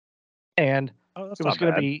 And it was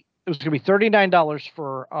going to be $39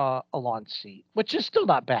 for a lawn seat, which is still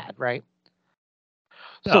not bad, right?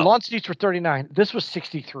 No. So lawn seats were $39. This was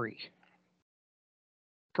 $63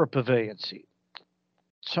 for a pavilion seat.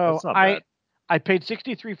 So I paid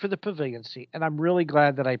 $63 for the pavilion seat, and I'm really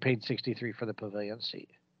glad that I paid $63 for the pavilion seat,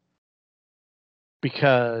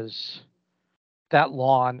 because that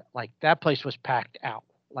lawn, like, that place was packed out.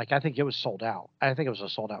 Like, I think it was sold out. I think it was a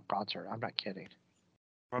sold out concert. I'm not kidding.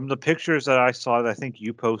 From the pictures that I saw, that I think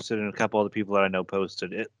you posted and a couple other people that I know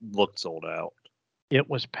posted, it looked sold out. It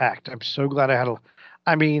was packed. I'm so glad I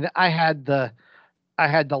had the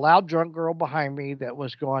loud drunk girl behind me that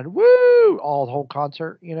was going woo all the whole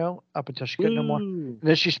concert, up until she couldn't no more. And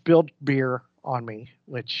then she spilled beer on me,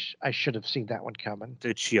 which I should have seen that one coming.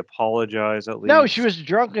 Did she apologize at least? No, she was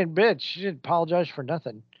drunk and bitch. She didn't apologize for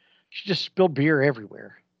nothing. She just spilled beer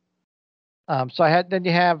everywhere. So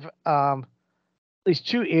you have these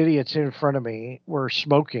two idiots in front of me were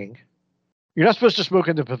smoking. You're not supposed to smoke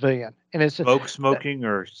in the pavilion. And it's smoking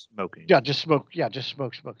or smoking? Yeah, just smoke. Yeah, just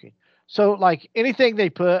smoking. So, like, anything they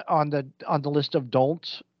put on the list of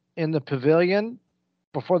don'ts in the pavilion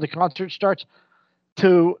before the concert starts,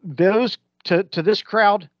 to this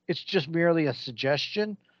crowd, it's just merely a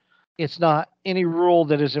suggestion. It's not any rule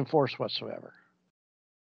that is enforced whatsoever.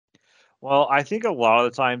 Well, I think a lot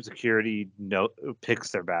of the time security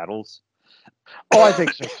picks their battles. Oh, I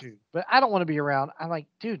think so too. But I don't want to be around. I'm like,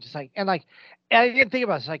 dude, it's like, and I didn't think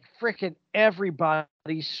about it. It's like freaking everybody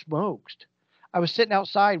smokes. I was sitting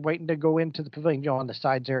outside waiting to go into the pavilion, on the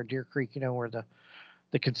sides there at Deer Creek, where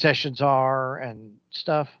the concessions are and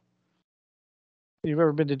stuff. You've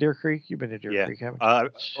ever been to Deer Creek? You've been to Deer Creek, haven't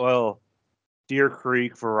you? Well, Deer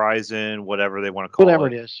Creek, Verizon, whatever they want to call it. Whatever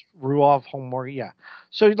it is. Ruoff, Homemore, yeah.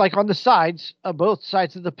 So, like, on the sides, both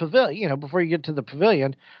sides of the pavilion, before you get to the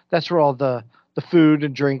pavilion, that's where all the food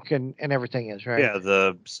and drink and everything is, right? Yeah,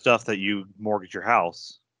 the stuff that you mortgage your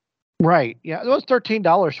house. Right. Yeah, it was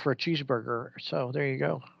 $13 for a cheeseburger. So there you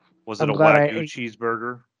go. Was it a Wagyu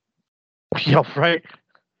cheeseburger? Yeah, right.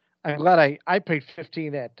 I'm glad I paid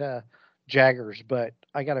 $15 at Jaggers, but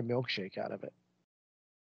I got a milkshake out of it.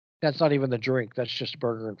 That's not even the drink. That's just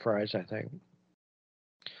burger and fries, I think.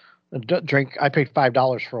 The drink, I paid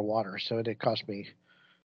 $5 for a water, so it cost me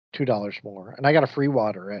 $2 more, and I got a free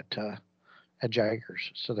water at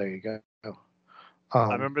Jaggers. So there you go.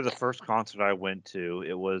 I remember the first concert I went to.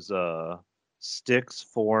 It was Styx,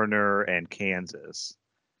 Foreigner, and Kansas.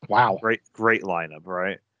 Wow, great lineup,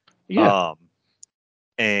 right? Yeah.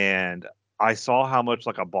 And I saw how much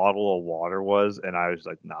like a bottle of water was, and I was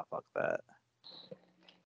like, "Nah, fuck that."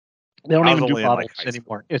 They don't even do bottles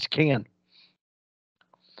anymore. It's can.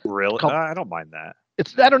 Really? I don't mind that.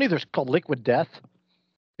 I don't either. It's called Liquid Death.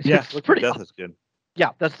 It's Liquid Death is good.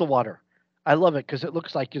 Yeah, that's the water. I love it because it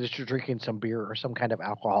looks like you're drinking some beer or some kind of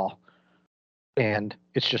alcohol, and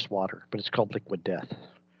it's just water, but it's called Liquid Death.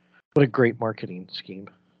 What a great marketing scheme.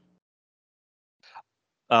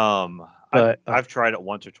 I've tried it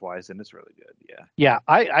once or twice, and it's really good. Yeah. Yeah,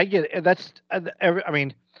 I get it. That's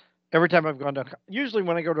every time I've gone to, usually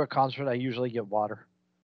when I go to a concert, I usually get water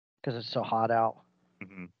because it's so hot out.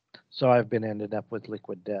 Mm-hmm. So I've ended up with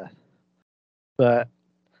Liquid Death. But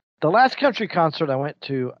the last country concert I went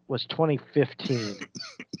to was 2015,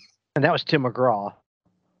 and that was Tim McGraw.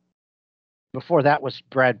 Before that was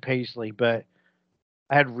Brad Paisley, but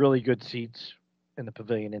I had really good seats in the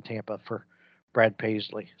pavilion in Tampa for Brad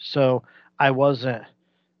Paisley. So I wasn't,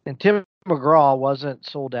 and Tim McGraw wasn't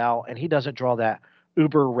sold out, and he doesn't draw that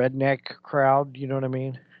uber redneck crowd. You know what I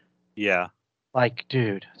mean? Yeah. Like,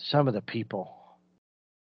 dude, some of the people.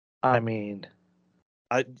 I mean,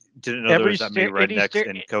 I didn't know there was that many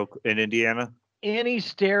rednecks in Indiana. Any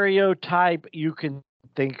stereotype you can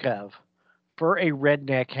think of for a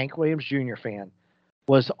redneck Hank Williams Jr. fan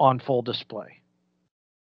was on full display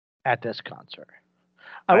at this concert.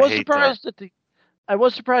 I was surprised I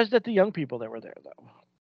was surprised at the young people that were there, though.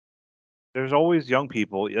 There's always young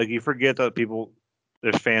people. Like you forget that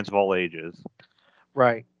there's fans of all ages.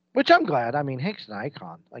 Right. Which I'm glad. I mean, Hank's an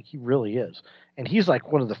icon. Like, he really is. And he's like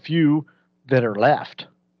one of the few that are left.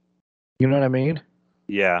 You know what I mean?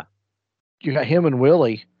 Yeah. You got him and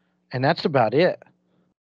Willie, and that's about it.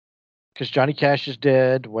 Because Johnny Cash is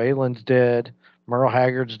dead, Waylon's dead, Merle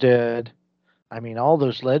Haggard's dead. I mean, all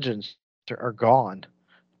those legends are gone.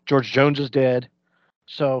 George Jones is dead.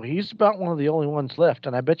 So he's about one of the only ones left.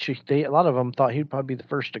 And I bet you a lot of them thought he'd probably be the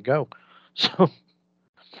first to go. So.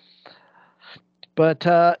 But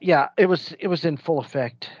yeah, it was in full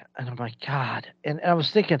effect, and I'm like, God. And I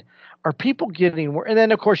was thinking, are people getting? And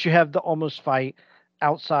then of course you have the almost fight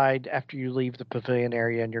outside after you leave the pavilion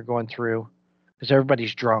area and you're going through, because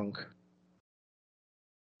everybody's drunk.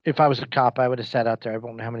 If I was a cop, I would have sat out there. I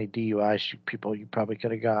don't know how many DUIs you probably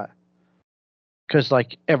could have got, because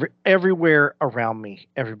like everywhere around me,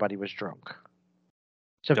 everybody was drunk,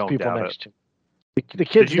 except the Don't people doubt next to me. The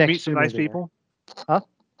kids Did you next meet to some me nice there. people? Huh?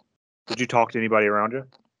 Did you talk to anybody around you?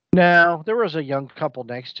 No, there was a young couple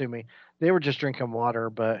next to me. They were just drinking water,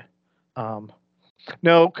 but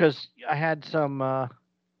no, because I had some. I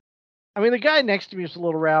mean, the guy next to me was a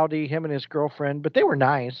little rowdy, him and his girlfriend, but they were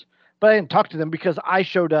nice. But I didn't talk to them because I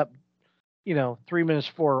showed up, 3 minutes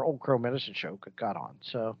before Old Crow Medicine Show got on.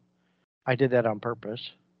 So I did that on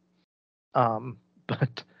purpose.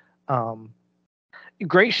 But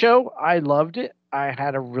great show. I loved it. I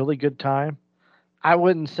had a really good time. I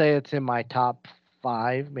wouldn't say it's in my top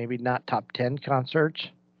 5, maybe not top 10 concerts,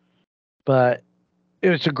 but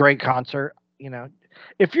it was a great concert.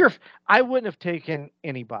 I wouldn't have taken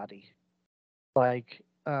anybody. Like,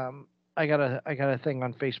 I got a thing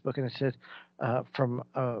on Facebook, and it said from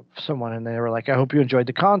someone, and they were like, "I hope you enjoyed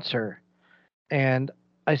the concert." And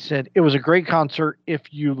I said, "It was a great concert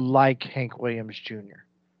if you like Hank Williams Jr."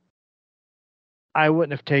 I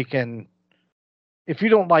wouldn't have taken. If you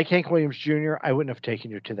don't like Hank Williams Jr., I wouldn't have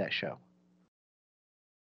taken you to that show.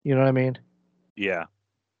 You know what I mean? Yeah.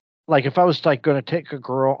 Like, if I was like going to take a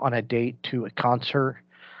girl on a date to a concert,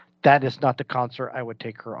 that is not the concert I would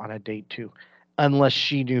take her on a date to, unless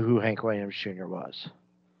she knew who Hank Williams Jr. was.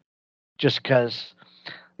 Just because,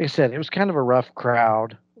 like I said, it was kind of a rough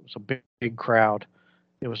crowd. It was a big crowd.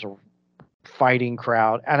 It was a fighting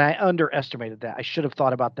crowd, and I underestimated that. I should have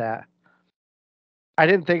thought about that. I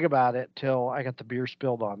didn't think about it till I got the beer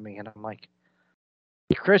spilled on me, and I'm like,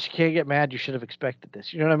 Chris, you can't get mad. You should have expected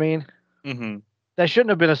this. You know what I mean? Mm-hmm. That shouldn't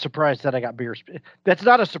have been a surprise that I got beer. That's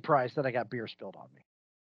not a surprise that I got beer spilled on me.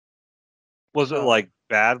 Was it like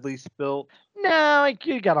badly spilt? No,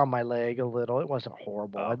 it got on my leg a little. It wasn't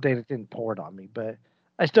horrible. Oh. They didn't pour it on me, but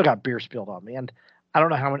I still got beer spilled on me. And I don't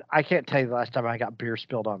know how many. I can't tell you the last time I got beer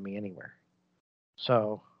spilled on me anywhere.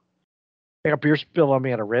 So I got beer spilled on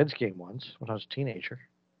me at a Reds game once when I was a teenager.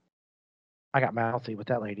 I got mouthy with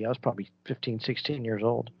that lady. I was probably 15, 16 years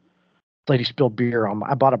old. Lady spilled beer on my.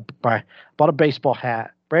 I bought a baseball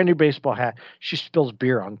hat, brand new baseball hat. She spills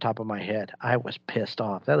beer on top of my head. I was pissed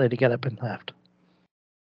off. That lady got up and left.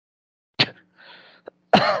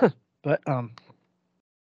 But I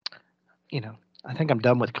think I'm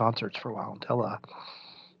done with concerts for a while until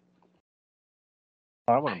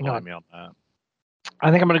I wouldn't blame you on that.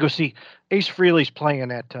 I think I'm gonna go see Ace Frehley's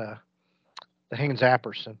playing at the Hank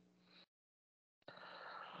Zapperson.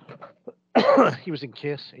 He was in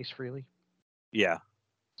Kiss, Ace Frehley. Yeah.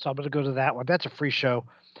 So I'm gonna go to that one. That's a free show.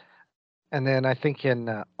 And then I think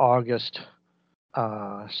in August,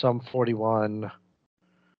 Sum 41,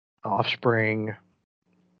 Offspring,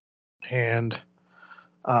 and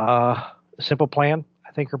Simple Plan,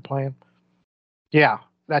 I think are playing. Yeah,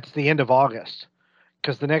 that's the end of August,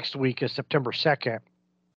 because the next week is September 2nd.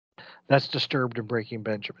 That's Disturbed and Breaking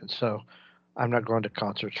Benjamin. So I'm not going to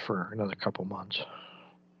concerts for another couple months.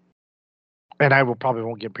 And I probably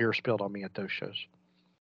won't get beer spilled on me at those shows.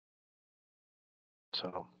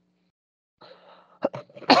 So.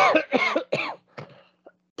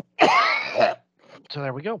 So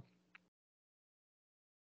there we go.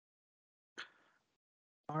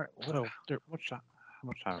 All right. So how much time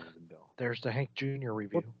has it been? There's the Hank Jr.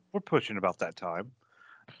 review. We're pushing about that time.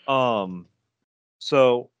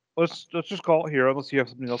 So let's just call it here unless you have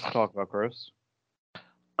something else to talk about, Chris.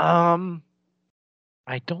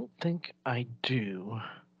 I don't think I do.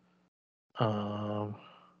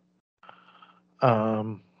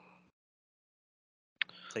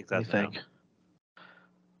 Take that anything.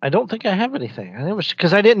 I don't think I have anything. I think it was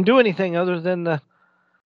because I didn't do anything other than the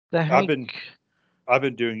Hank. I've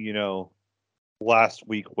been doing, last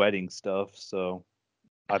week wedding stuff, so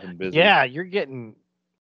I've been busy. Yeah, you're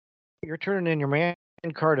turning in your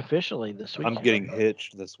card officially this weekend. I'm getting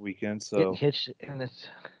hitched this weekend, so Getting hitched, and it's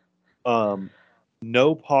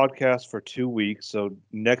no podcast for 2 weeks. So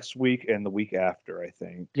next week and the week after, I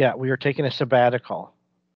think. yeah, we are taking a sabbatical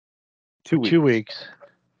 2 for weeks 2 weeks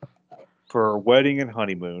for wedding and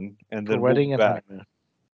honeymoon, and for then we'll wedding be and back. honeymoon.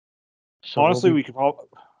 So Honestly, we'll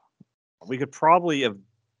we could probably have.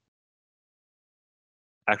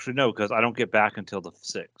 Actually, no, because I don't get back until the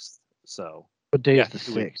 6th. So what day yeah, is the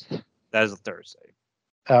 2 weeks. 6th? That is a Thursday.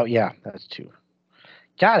 Oh yeah, that's 2.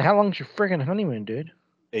 God, how long's your friggin' honeymoon, dude?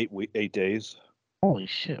 8 days. Holy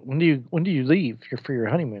shit! When do you leave for your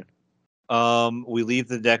honeymoon? We leave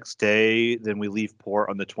the next day, then we leave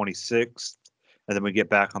port on the 26th, and then we get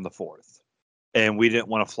back on the 4th. And we didn't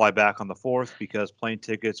want to fly back on the 4th because plane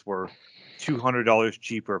tickets were $200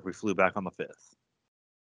 cheaper if we flew back on the 5th.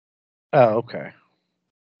 Oh, okay.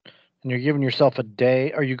 And you're giving yourself a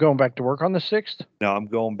day. Are you going back to work on the 6th? No, I'm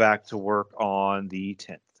going back to work on the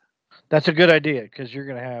 10th. That's a good idea because you're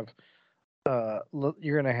gonna have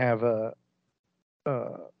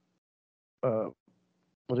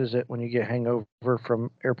what is it when you get hangover from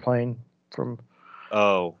airplane from?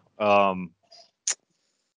 Oh,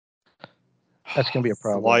 That's gonna be a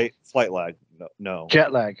problem. Flight lag. No.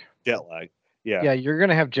 Jet lag. Jet lag. Yeah. Yeah, you're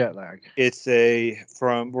gonna have jet lag. It's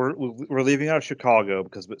we're leaving out of Chicago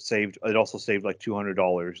because it also saved like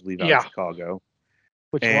 $200 leave out of Chicago.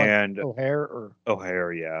 Which and one? O'Hare or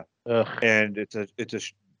O'Hare, yeah. Ugh. And it's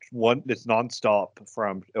nonstop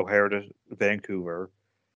from O'Hare to Vancouver,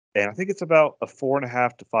 and I think it's about a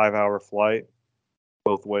 4.5 to 5 hour flight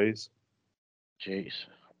both ways. Jeez,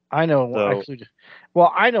 I know. So, actually,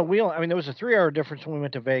 well, I know I mean, there was a 3-hour difference when we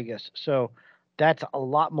went to Vegas, so that's a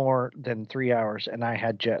lot more than 3 hours, and I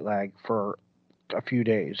had jet lag for a few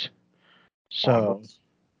days. So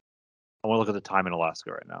I want to look at the time in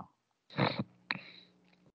Alaska right now.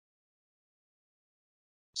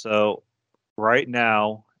 So right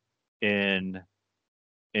now in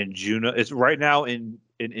Juneau, it's right now in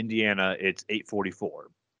Indiana, it's 8:44.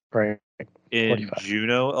 Right. In 45.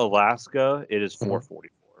 Juneau, Alaska, it is 4:44.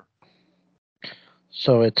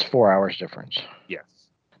 So it's 4 hours difference. Yes.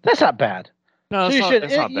 That's not bad. No, so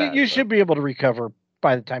it's not bad. You should be able to recover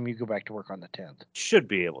by the time you go back to work on the 10th. Should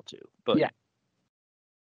be able to, but yeah,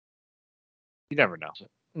 you never know.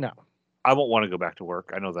 No. I won't want to go back to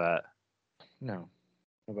work. I know that. No,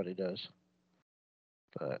 nobody does.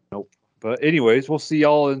 But nope. But anyways, we'll see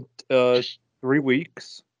y'all in 3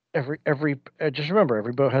 weeks. Just remember,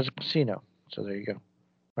 every boat has a casino. So there you go.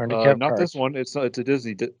 Learn to count cards. This one. It's a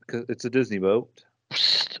Disney boat.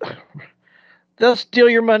 They'll steal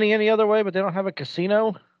your money any other way, but they don't have a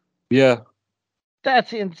casino. Yeah.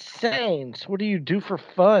 That's insane. So what do you do for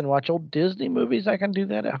fun? Watch old Disney movies? I can do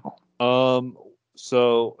that at home.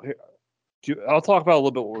 So I'll talk about a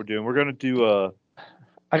little bit what we're doing. We're gonna do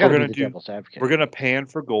devil's advocate. We're gonna pan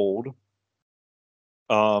for gold.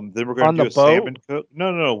 Then we're gonna do a salmon cook.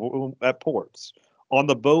 No, at ports. On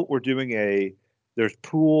the boat, we're doing there's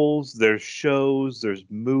pools, there's shows, there's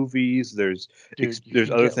movies, there's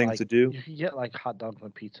other things to do. You can get like hot dogs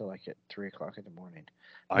and pizza like at 3:00 in the morning.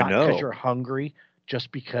 I know. Not because you're hungry,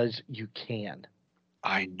 just because you can.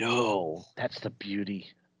 I know. That's the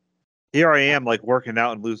beauty. Here I am, like working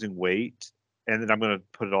out and losing weight, and then I'm gonna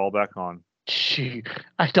put it all back on. Gee,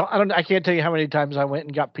 I can't tell you how many times I went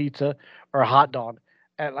and got pizza or a hot dog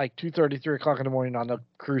at like 2:30, 3:00 in the morning on the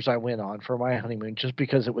cruise I went on for my honeymoon, just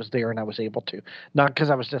because it was there and I was able to, not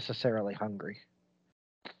because I was necessarily hungry.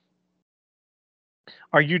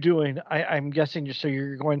 Are you doing? I'm guessing. So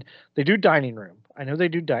you're going. They do dining room. I know they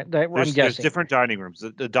do There's different dining rooms.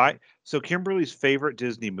 So Kimberly's favorite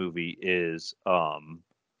Disney movie is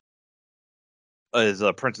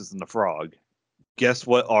Princess and the Frog. Guess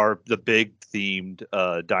what the big themed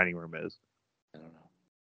dining room is? I don't know.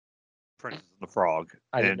 Princess and the Frog.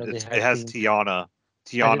 And it has Tiana.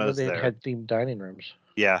 Tiana's there. They had themed dining rooms.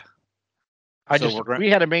 Yeah. We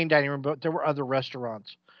had a main dining room, but there were other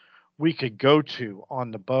restaurants we could go to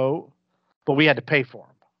on the boat, but we had to pay for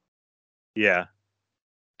them. Yeah.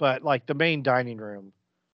 But like the main dining room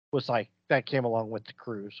was like that came along with the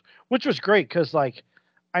cruise, which was great because like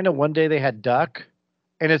I know one day they had duck,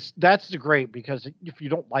 and that's great because if you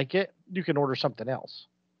don't like it, you can order something else,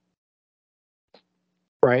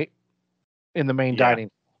 right? In the main dining.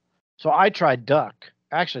 So I tried duck.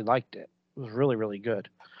 I actually liked it. It was really, really good.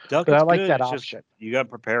 Duck, but I like that option. Just, you got to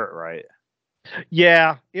prepare it right.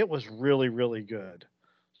 Yeah, it was really, really good.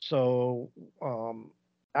 So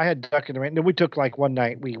I had duck in the rain. Then we took like one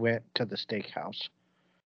night. We went to the steakhouse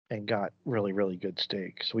and got really, really good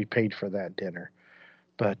steak. So we paid for that dinner.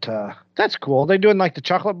 But that's cool. They're doing like the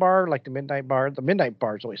chocolate bar, like the midnight bar. The midnight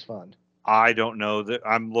bar is always fun. I don't know that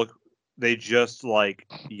they just like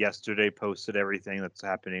yesterday posted everything that's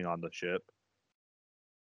happening on the ship.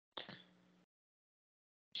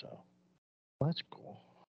 So that's cool.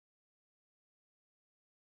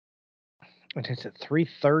 And it's at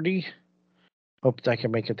 3:30. Hope I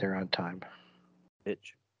can make it there on time.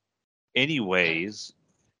 Bitch. Anyways,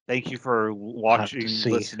 thank you for watching,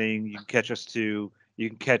 listening. You can catch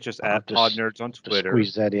us at Pod Nerds on Twitter.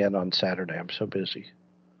 Squeeze that in on Saturday. I'm so busy.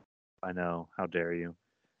 I know. How dare you?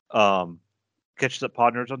 Catch us at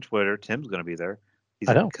Pod Nerds on Twitter. Tim's going to be there. He's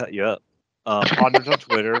going to cut you up. Pod Nerds on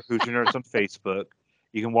Twitter. Hoosier Nerds on Facebook.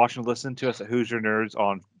 You can watch and listen to us at Hoosier Nerds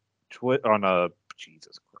on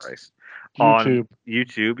Jesus Christ. On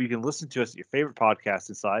YouTube. You can listen to us at your favorite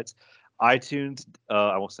podcasting sites. iTunes.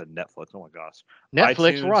 I almost said Netflix. Oh my gosh.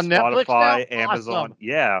 Netflix. iTunes, We're on Netflix Spotify, now? Amazon. Awesome.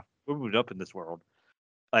 Yeah, we're moving up in this world.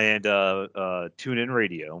 And TuneIn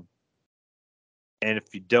Radio. And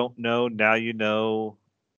if you don't know, now you know.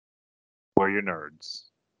 We're your nerds.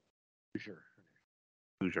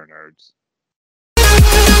 Hoosier Nerds.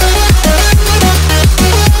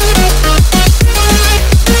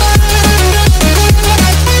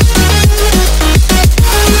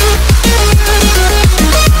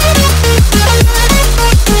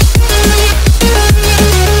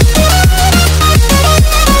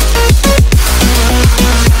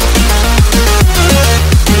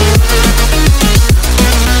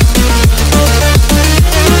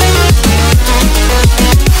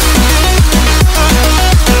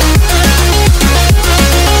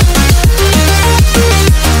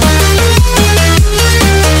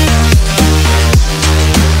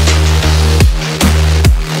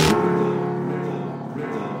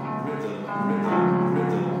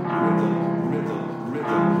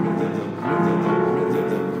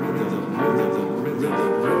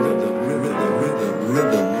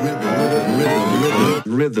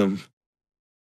 Rhythm.